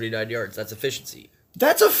 For 79 yards. That's efficiency.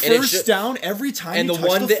 That's a first down every time he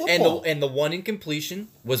touched the football. And the one incompletion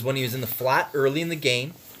was when he was in the flat early in the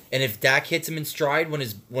game. And if Dak hits him in stride when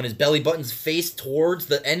his belly button's faced towards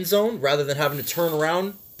the end zone rather than having to turn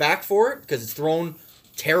around back for it because it's thrown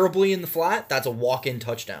terribly in the flat, that's a walk-in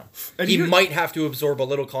touchdown. And he might have to absorb a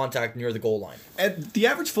little contact near the goal line. And the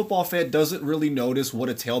average football fan doesn't really notice what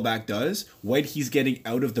a tailback does when he's getting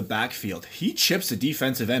out of the backfield. He chips a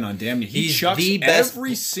defensive end on damn near. He chucks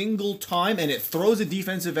every single time, and it throws a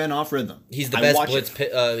defensive end off rhythm. He's the best blitz.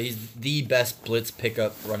 He's the best blitz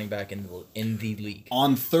pickup running back in the league.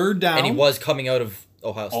 On third down, and he was coming out of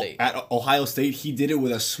Ohio State. At Ohio State, he did it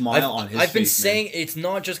with a smile on his face. I've been saying it's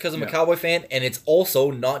not just because I'm a Cowboy fan, and it's also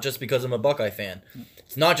not just because I'm a Buckeye fan.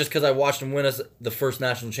 It's not just because I watched him win us the first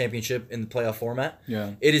national championship in the playoff format.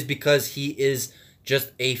 Yeah. It is because he is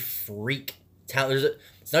just a freak talent.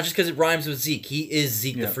 It's not just because it rhymes with Zeke. He is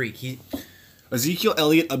Zeke the freak. Ezekiel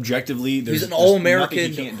Elliott, objectively, he's an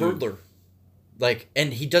all-American hurdler. Like,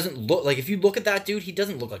 and he doesn't look like, if you look at that dude, he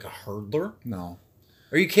doesn't look like a hurdler. No.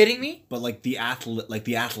 Are you kidding me? But like the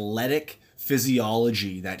athletic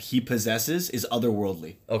physiology that he possesses is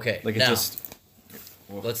otherworldly. Okay. Like now,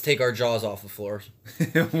 let's take our jaws off the floor.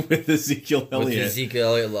 With Ezekiel Elliott. With Ezekiel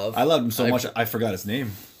Elliott love. I loved him so much I forgot his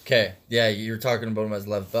name. Okay. Yeah, you were talking about him as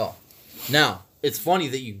Lev Bell. Now, it's funny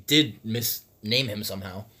that you did misname him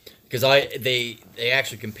somehow. Because they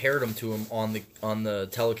actually compared him to him on the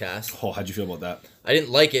telecast. Oh, how'd you feel about that? I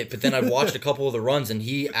didn't like it, but then I watched a couple of the runs and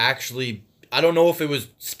he actually, I don't know if it was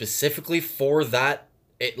specifically for that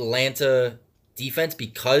Atlanta defense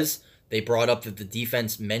because they brought up that the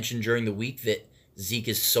defense mentioned during the week that Zeke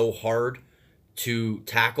is so hard to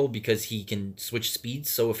tackle because he can switch speeds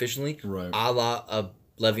so efficiently, right? A la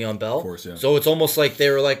Le'Veon Bell. Of course, yeah. So it's almost like they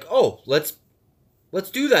were like, oh, let's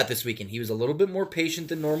do that this weekend. He was a little bit more patient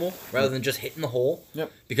than normal rather than just hitting the hole.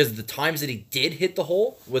 Yep. Because the times that he did hit the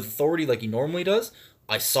hole with authority like he normally does,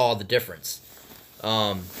 I saw the difference.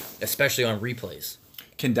 Especially on replays.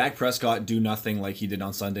 Can Dak Prescott do nothing like he did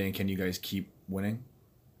on Sunday, and can you guys keep winning?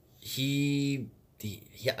 I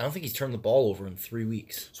don't think he's turned the ball over in 3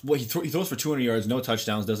 weeks. Well, he throws for 200 yards, no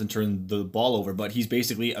touchdowns, doesn't turn the ball over, but he's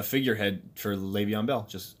basically a figurehead for Le'Veon Bell,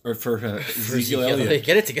 for Ezekiel Elliott.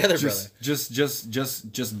 Get it together, brother.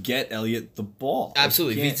 Just get Elliott the ball.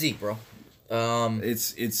 Absolutely, beat Zeke, bro.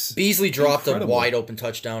 It's Beasley dropped incredible. A wide open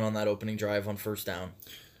touchdown on that opening drive on first down.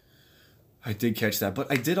 I did catch that,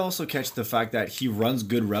 but I did also catch the fact that he runs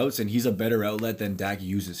good routes and he's a better outlet than Dak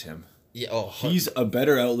uses him. Yeah, he's a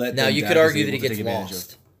better outlet. Now than you Dak could argue that he is able to gets take advantage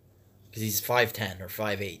lost because he's 5'10" or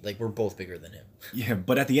 5'8". Like, we're both bigger than him. Yeah,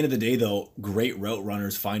 but at the end of the day, though, great route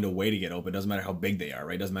runners find a way to get open. Doesn't matter how big they are,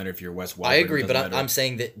 right? Doesn't matter if you're Wes Welker. I agree, but I'm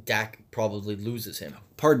saying that Dak probably loses him.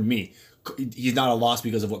 Pardon me. He's not a loss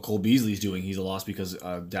because of what Cole Beasley's doing. He's a loss because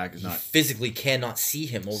Dak is not physically cannot see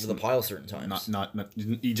him over the pile certain times. Not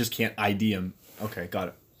you just can't ID him. Okay, got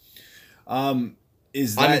it. I'm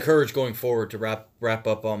encouraged going forward to wrap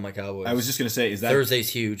up on my Cowboys. I was just gonna say, is that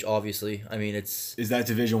Thursday's huge? Obviously, I mean is that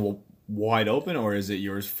division wide open or is it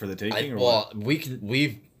yours for the taking?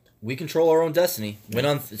 We control our own destiny.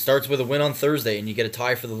 It starts with a win on Thursday, and you get a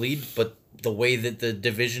tie for the lead. But the way that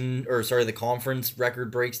the conference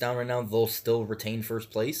record breaks down right now, they'll still retain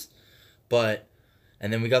first place. And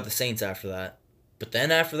then we got the Saints after that. But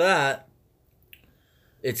then after that,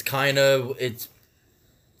 it's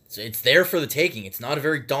there for the taking. It's not a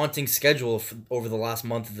very daunting schedule over the last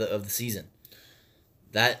month of the season.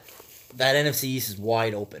 That NFC East is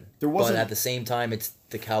wide open. But at the same time, it's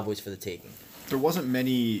the Cowboys for the taking. There wasn't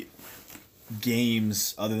many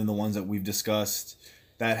games other than the ones that we've discussed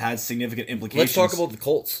that had significant implications. Let's talk about the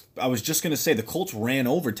Colts. I was just going to say the Colts ran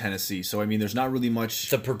over Tennessee, so I mean, there's not really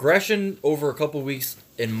much. The progression over a couple of weeks,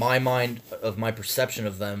 in my mind, of my perception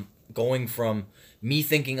of them, going from me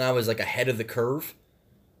thinking I was like ahead of the curve,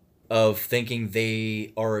 of thinking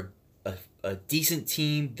they are a decent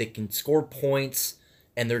team that can score points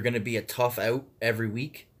and they're going to be a tough out every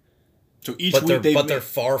week. So each But week they're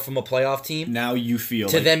far from a playoff team. now you feel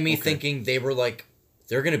To like, then me okay. thinking they were like,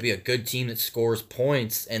 they're going to be a good team that scores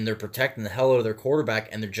points and they're protecting the hell out of their quarterback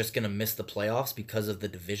and they're just going to miss the playoffs because of the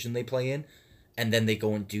division they play in. And then they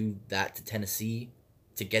go and do that to Tennessee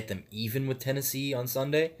to get them even with Tennessee on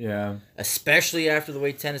Sunday. Yeah. Especially after the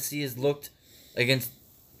way Tennessee has looked against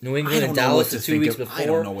New England I and don't know what Dallas to the 2 think weeks of- before. I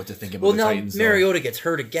don't know what to think about well, the now Titans, though. Mariota gets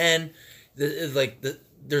hurt again.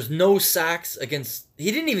 There's no sacks against...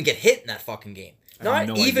 He didn't even get hit in that fucking game. I have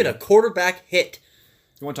Not no even idea. a quarterback hit.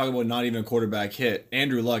 You want to talk about not even a quarterback hit?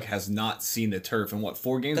 Andrew Luck has not seen the turf in what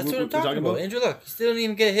 4 games? That's we're what I'm talking about. Andrew Luck, he still didn't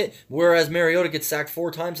even get hit. Whereas Mariota gets sacked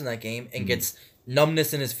 4 times in that game and gets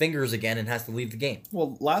numbness in his fingers again and has to leave the game.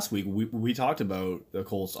 Well, last week we talked about the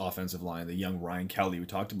Colts offensive line, the young Ryan Kelly. We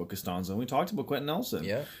talked about Costanzo. We talked about Quentin Nelson.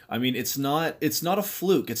 Yeah. I mean, it's not a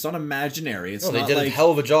fluke. It's not imaginary. It's No, they not did like a hell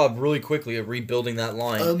of a job really quickly of rebuilding that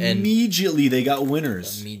line. And immediately they got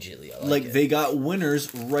winners. immediately, I Like it. they got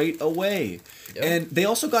winners right away. Yep. And they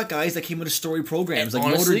also got guys that came out of story programs And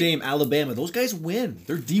like honestly- Notre Dame, Alabama. Those guys win.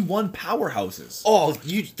 They're D1 powerhouses. Oh,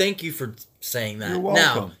 thank you for saying that. You're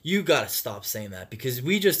welcome. Now, you got to stop saying that because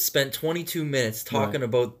we just spent 22 minutes talking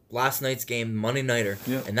about last night's game, Monday Nighter,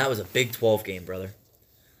 Yeah. and that was a Big 12 game, brother.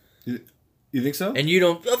 You think so? And you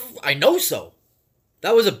don't... I know so.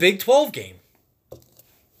 That was a Big 12 game.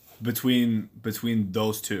 Between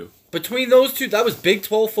those two. Between those two, that was Big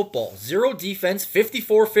 12 football. 0 defense,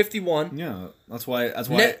 54-51. Yeah, that's why. That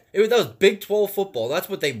was Big 12 football. That's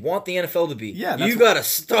what they want the NFL to be. Yeah, that's you got to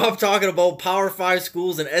stop talking about Power 5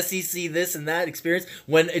 schools and SEC this and that experience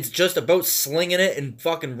when it's just about slinging it and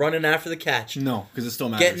fucking running after the catch. No, because it still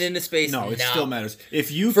matters. Getting into space. No, it now. still matters.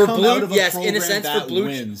 If you For come blue- out of a yes, program in a sense, that for blue-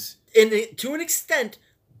 wins, To an extent,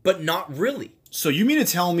 but not really. so you mean to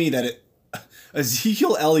tell me that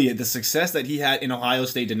Ezekiel Elliott, the success that he had in Ohio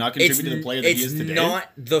State, did not contribute to the player that he is today?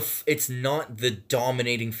 It's not the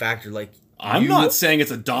dominating factor. Like I'm not saying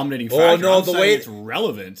it's a dominating Oh, factor. no, I'm the saying way- it's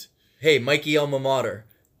relevant. Hey, Mikey Alma Mater.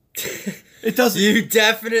 It doesn't. You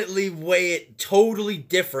definitely weigh it totally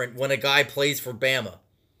different when a guy plays for Bama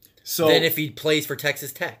than if he plays for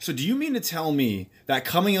Texas Tech. So do you mean to tell me that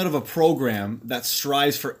coming out of a program that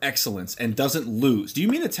strives for excellence and doesn't lose, do you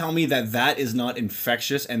mean to tell me that that is not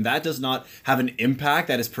infectious and that does not have an impact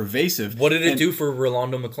that is pervasive? What did it do for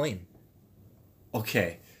Rolando McClain?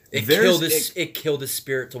 Okay. It killed his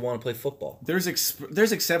spirit to want to play football. There's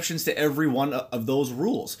exceptions to every one of those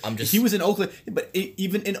rules. Just- He was in Oakland, but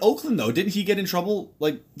even in Oakland though, didn't he get in trouble?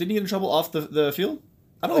 Didn't he get in trouble off the field?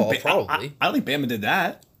 I don't think probably. I don't think Bama did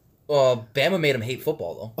that. Bama made him hate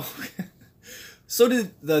football, though. So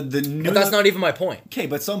did the New. But that's not even my point. Okay,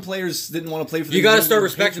 but some players didn't want to play for the You got to New start England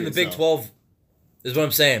respecting the Patriots, Big though. 12, is what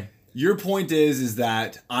I'm saying. Your point is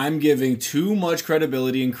that I'm giving too much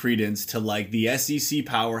credibility and credence to like the SEC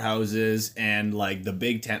powerhouses and like the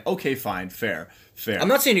Big Ten. Okay, fine, fair. I'm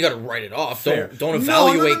not saying you got to write it off. Fair. Don't No,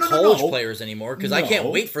 evaluate no, college no. players anymore because I can't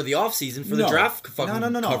No. wait for the offseason for the draft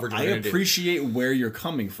fucking coverage. I appreciate where you're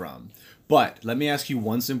coming from. But let me ask you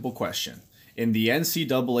one simple question. In the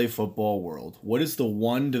NCAA football world, what is the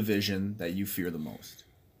one division that you fear the most?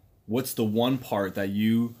 What's the one part that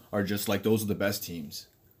you are just like, those are the best teams?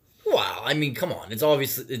 Wow, I mean, come on. It's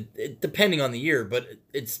obviously depending on the year, but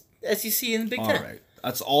it's SEC and the Big Ten. All right.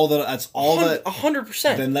 That's all that.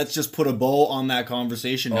 100%. Then let's just put a bow on that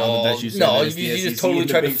conversation now that you said no, that it's the you SEC just totally and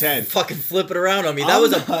the tried Big to Ten. fucking flip it around on me. That I'm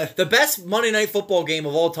was not- the best Monday Night Football game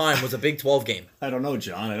of all time was a Big 12 game. I don't know,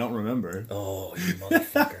 John. I don't remember. Oh, you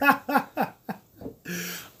motherfucker.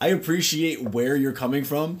 I appreciate where you're coming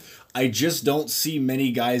from. I just don't see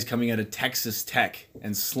many guys coming out of Texas Tech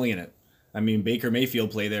and slinging it. I mean, Baker Mayfield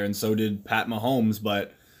played there, and so did Pat Mahomes,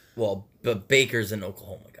 but Well, but Baker's an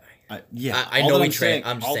Oklahoma guy. I all know that he I'm trained. saying-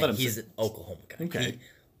 I'm just all that saying I'm he's saying- an Oklahoma guy. Okay.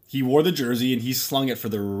 He wore the jersey and he slung it for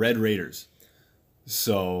the Red Raiders.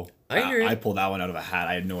 So I hear you. I pulled that one out of a hat.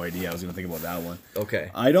 I had no idea I was going to think about that one. Okay.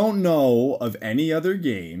 I don't know of any other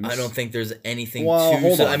games. I don't think there's anything Well, too.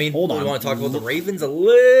 hold on, I mean, hold we on. want to talk about the Ravens a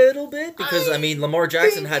little bit because I mean, Lamar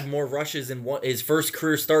Jackson had more rushes in his first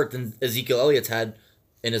career start than Ezekiel Elliott's had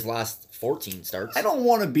in his last 14 starts. I don't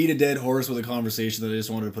want to beat a dead horse with a conversation that I just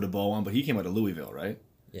wanted to put a bow on, but he came out of Louisville, right?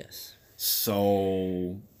 Yes.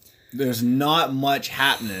 So there's not much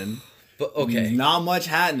happening. But okay. Not much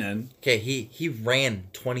happening. Okay, he ran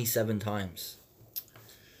 27 times.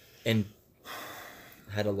 and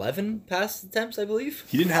had 11 pass attempts, I believe.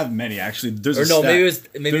 He didn't have many actually. There's Or a no, stat.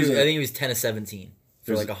 maybe I There's a- think he was 10 of 17 for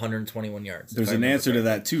There's- like 121 yards. There's if I an remember answer to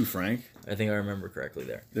correctly. that too, Frank. I think I remember correctly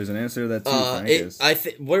there. There's an answer to that too,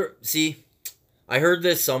 Frank. I heard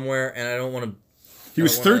this somewhere, and I don't want to. He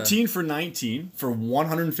was I wanna- 13 for 19 for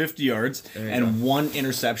 150 yards There you and go. 1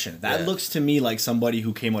 interception. That Yeah. looks to me like somebody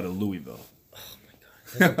who came out of Louisville.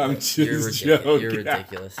 You're I'm just ridiculous. joking. You're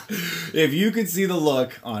ridiculous. If you could see the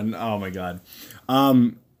look on, oh my god.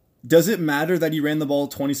 Does it matter that he ran the ball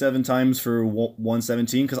 27 times for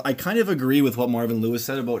 117? Because I kind of agree with what Marvin Lewis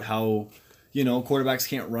said about how, quarterbacks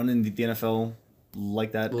can't run in the NFL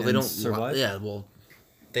like that. Well, and they don't survive.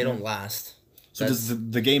 they don't last. So does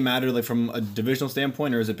the game matter like from a divisional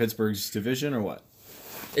standpoint, or is it Pittsburgh's division, or what?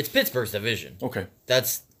 It's Pittsburgh's division. Okay.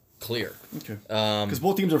 That's clear. Okay. Because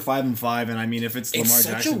both teams are 5-5, and I mean, if it's Lamar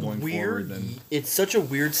Jackson going forward, then it's such a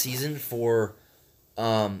weird season for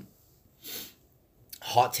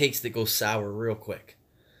hot takes that go sour real quick.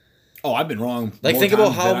 oh, I've been wrong. Like more think about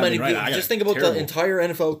times how than I've many been right. people. I got Just think about terrible. the entire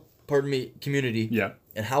NFL, community. Yeah.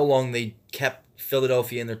 And how long they kept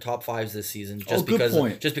Philadelphia in their top 5s this season just good because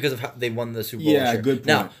point. Just because of how they won the Super Bowl. Yeah, last year. good point.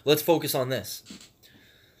 Now let's focus on this.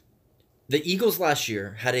 The Eagles last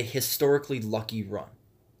year had a historically lucky run.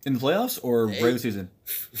 In the playoffs or regular season?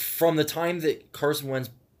 From the time that Carson Wentz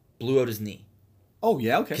blew out his knee. Oh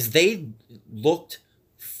yeah, okay. Because they looked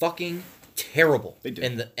fucking terrible They did.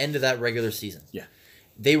 in the end of that regular season. Yeah.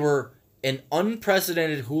 They were an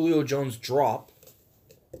unprecedented Julio Jones drop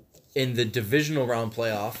in the divisional round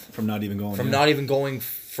playoff From not even going. from not even going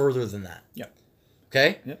further than that. Yeah.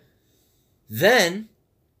 Okay? Yeah. Then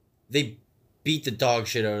they beat the dog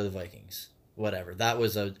shit out of the Vikings. Whatever. That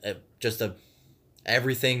was just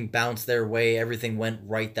everything bounced their way. Everything went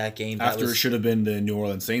right that game. After it should have been the New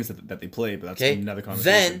Orleans Saints that they played, but that's another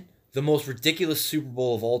conversation. Then the most ridiculous Super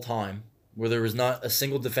Bowl of all time, where there was not a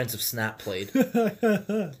single defensive snap played,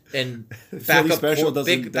 and Philly special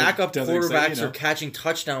doesn't backup excite, quarterbacks are catching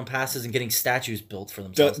touchdown passes and getting statues built for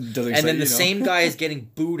themselves. Doesn't And then the excite, same guy is getting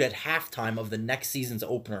booed at halftime of the next season's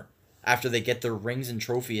opener after they get their rings and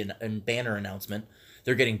trophy and banner announcement.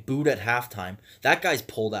 They're getting booed at halftime. That guy's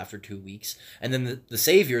pulled after 2 weeks. And then the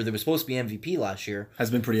savior that was supposed to be MVP last year has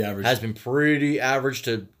been pretty average. has been pretty average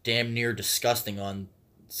to damn near disgusting on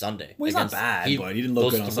Sunday. Well, he's not bad, but he didn't look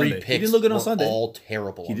those good on 3 Sunday. He picks didn't look good on were Sunday. all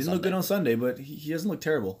terrible. He didn't look good on Sunday, but he doesn't look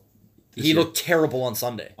terrible. He looked terrible on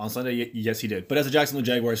Sunday. On Sunday, yes, he did. But as a Jacksonville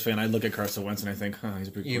Jaguars fan, I look at Carson Wentz and I think, he's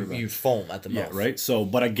a pretty quarterback. You foam at the Yeah, mouth. right? So,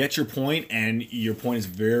 but I get your point, and your point is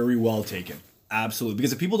very well taken. Absolutely.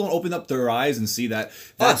 Because if people don't open up their eyes and see that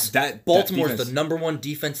Baltimore's defense, the number 1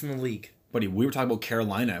 defense in the league. Buddy, we were talking about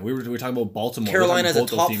Carolina. We were talking about Baltimore. Carolina's a both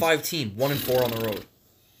those top teams. 5 team, 1-4 on the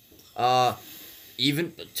road.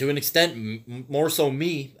 Even to an extent, more so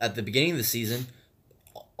me at the beginning of the season,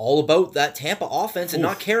 all about that Tampa offense and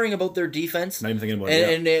not caring about their defense. Not even thinking about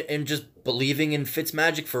it. And just believing in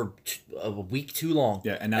Fitzmagic for a week too long.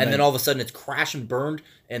 Yeah, and then all of a sudden it's crash and burned,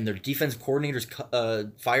 and their defensive coordinator's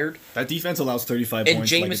fired. That defense allows 35 And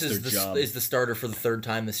points. Jameis like it's their job. is the starter for the 3rd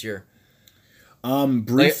time this year.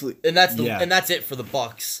 Briefly, and that's it for the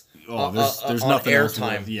Bucks. Oh, there's on nothing else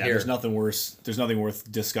airtime worth, yeah, here. there's nothing worse. There's nothing worth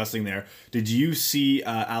discussing there. Did you see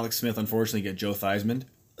Alex Smith unfortunately get Joe Theismann?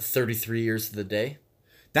 33 years to the day.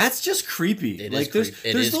 That's just creepy. It like is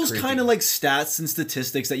there's those creepy. kind of like stats and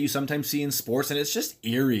statistics that you sometimes see in sports, and it's just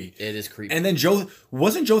eerie. It is creepy. And then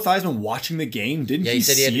wasn't Joe Theismann watching the game? Didn't Yeah, he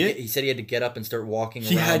see it? He said he had to get up and start walking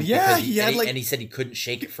He around. had- yeah, because he had, like- and he said he couldn't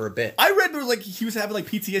shake it for a bit. I read there was like he was having like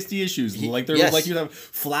PTSD issues. Like there was yes. like he was having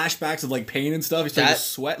flashbacks of like pain and stuff. He started to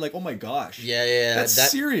sweat. Like, oh my gosh. Yeah. That's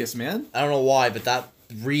serious, man. I don't know why, but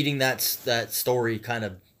reading that story kind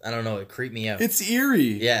of, I don't know, it creeped me out. It's eerie.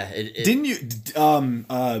 Yeah. Didn't you?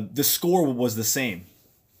 The score was the same,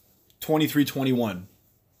 23-21.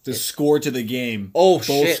 The score to the game. Oh, both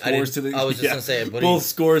shit. Scores to the, I was just gonna say it, but both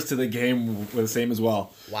scores to the game were the same as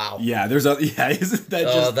well. Wow. Yeah, isn't that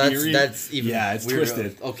just eerie? That's even it's weirder.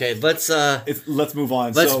 twisted. Okay, let's move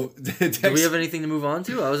on. do we have anything to move on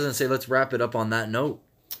to? I was gonna say let's wrap it up on that note.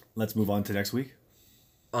 Let's move on to next week.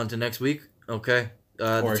 On to next week. Okay.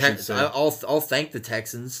 Or I should say- I'll thank the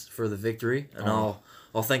Texans for the victory, and I'll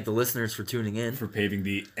thank the listeners for tuning in. For paving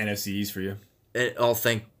the NFC East for you. I'll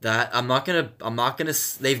thank that. I'm not gonna.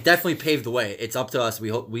 They've definitely paved the way. It's up to us.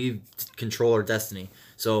 We control our destiny.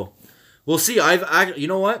 So we'll see. You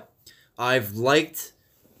know what? I've liked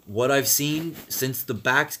what I've seen since the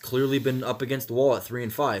back's clearly been up against the wall at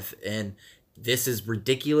 3-5, and this is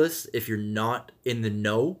ridiculous if you're not in the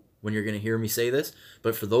know when you're gonna hear me say this.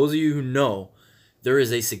 But for those of you who know, there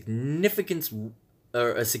is a significant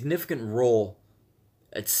role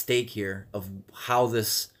at stake here of how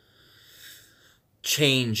this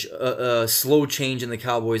change, slow change in the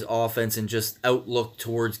Cowboys' offense and just outlook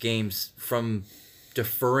towards games from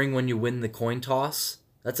deferring when you win the coin toss.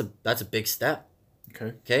 That's a big step.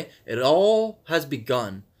 Okay. It all has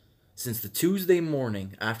begun since the Tuesday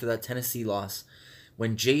morning after that Tennessee loss,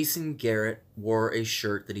 when Jason Garrett wore a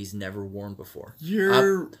shirt that he's never worn before.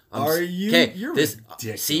 You're ridiculous.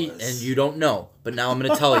 See, and you don't know, but now I'm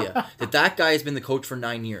going to tell you that guy has been the coach for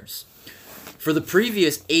 9 years. For the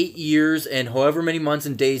previous 8 years and however many months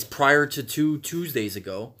and days prior to 2 Tuesdays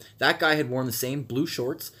ago, that guy had worn the same blue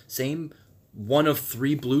shorts, same one of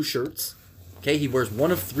 3 blue shirts. Okay, he wears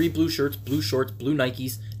one of 3 blue shirts, blue shorts, blue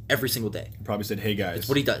Nikes every single day. Probably said, "Hey guys." That's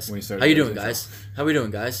what he does. When he how you doing, guys? How we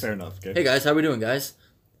doing, guys? Fair enough. Okay. Hey guys, how we doing, guys?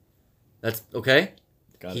 That's okay.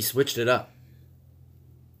 Got He it. switched it up.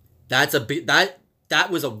 That's a big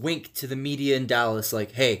that was a wink to the media in Dallas.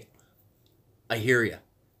 Like, hey, I hear you.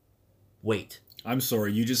 Wait. I'm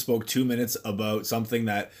sorry. You just spoke 2 minutes about something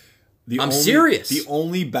that. Serious. The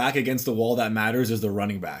only back against the wall that matters is the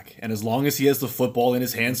running back, and as long as he has the football in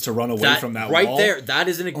his hands to run away from that right wall, there, that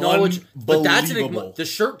is an acknowledgement. But that's unbelievable. The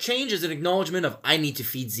shirt change is an acknowledgement of I need to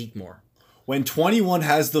feed Zeke more. When 21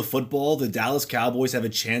 has the football, the Dallas Cowboys have a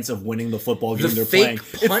chance of winning the football game they're fake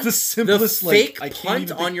playing. Punt, It's the simplest. The fake I can't punt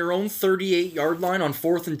even on your own 38-yard line on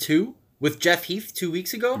 4th and 2 with Jeff Heath 2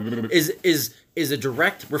 weeks ago is a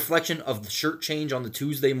direct reflection of the shirt change on the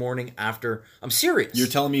Tuesday morning after. I'm serious. You're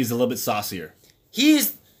telling me he's a little bit saucier. He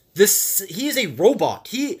is a robot.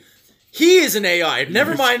 He is an AI.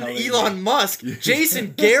 Never mind telling Elon Musk.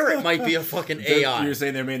 Jason Garrett might be a fucking AI. You're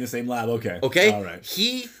saying they're made in the same lab. Okay. Okay? All right.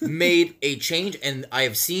 He made a change, and I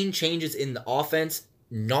have seen changes in the offense,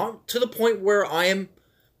 not to the point where I am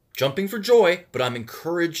jumping for joy, but I'm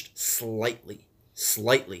encouraged slightly.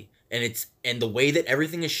 And the way that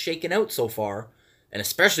everything is shaken out so far, and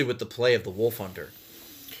especially with the play of the Wolf Hunter.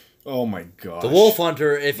 Oh my gosh. The Wolf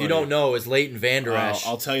Hunter, if you don't know, is Leighton Vander Esch.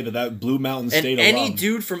 I'll tell you that Blue Mountain And State any alum.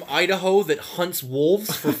 dude from Idaho that hunts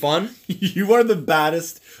wolves for fun, You are the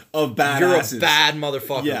baddest of badasses. you're a bad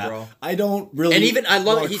motherfucker, bro. I don't really And even I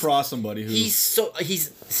love want it. to cross somebody who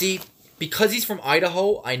Because he's from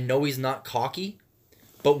Idaho, I know he's not cocky,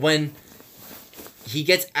 but when he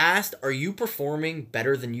gets asked, "Are you performing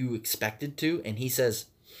better than you expected to?" and he says,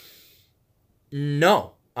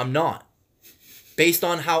 "No, I'm not. Based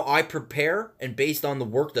on how I prepare and based on the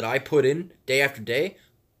work that I put in day after day,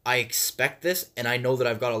 I expect this, and I know that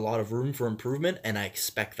I've got a lot of room for improvement, and I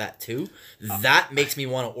expect that too." That makes me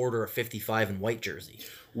want to order a 55 in white jersey.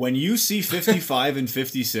 When you see 55 and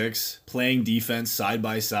 56 playing defense side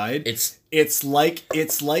by side, it's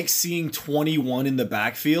like seeing 21 in the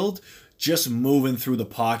backfield just moving through the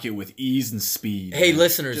pocket with ease and speed. Hey, man.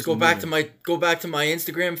 listeners, Just go back to my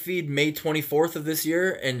Instagram feed May 24th of this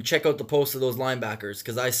year and check out the post of those linebackers,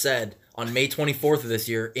 because I said on May 24th of this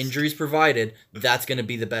year, injuries provided, that's going to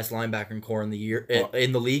be the best linebacking core in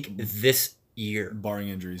the league this year. Barring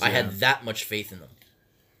injuries. I had that much faith in them.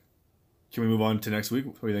 Can we move on to next week?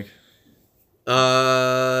 What do you think?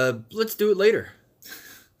 Let's do it later.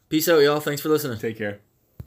 Peace out, y'all. Thanks for listening. Take care.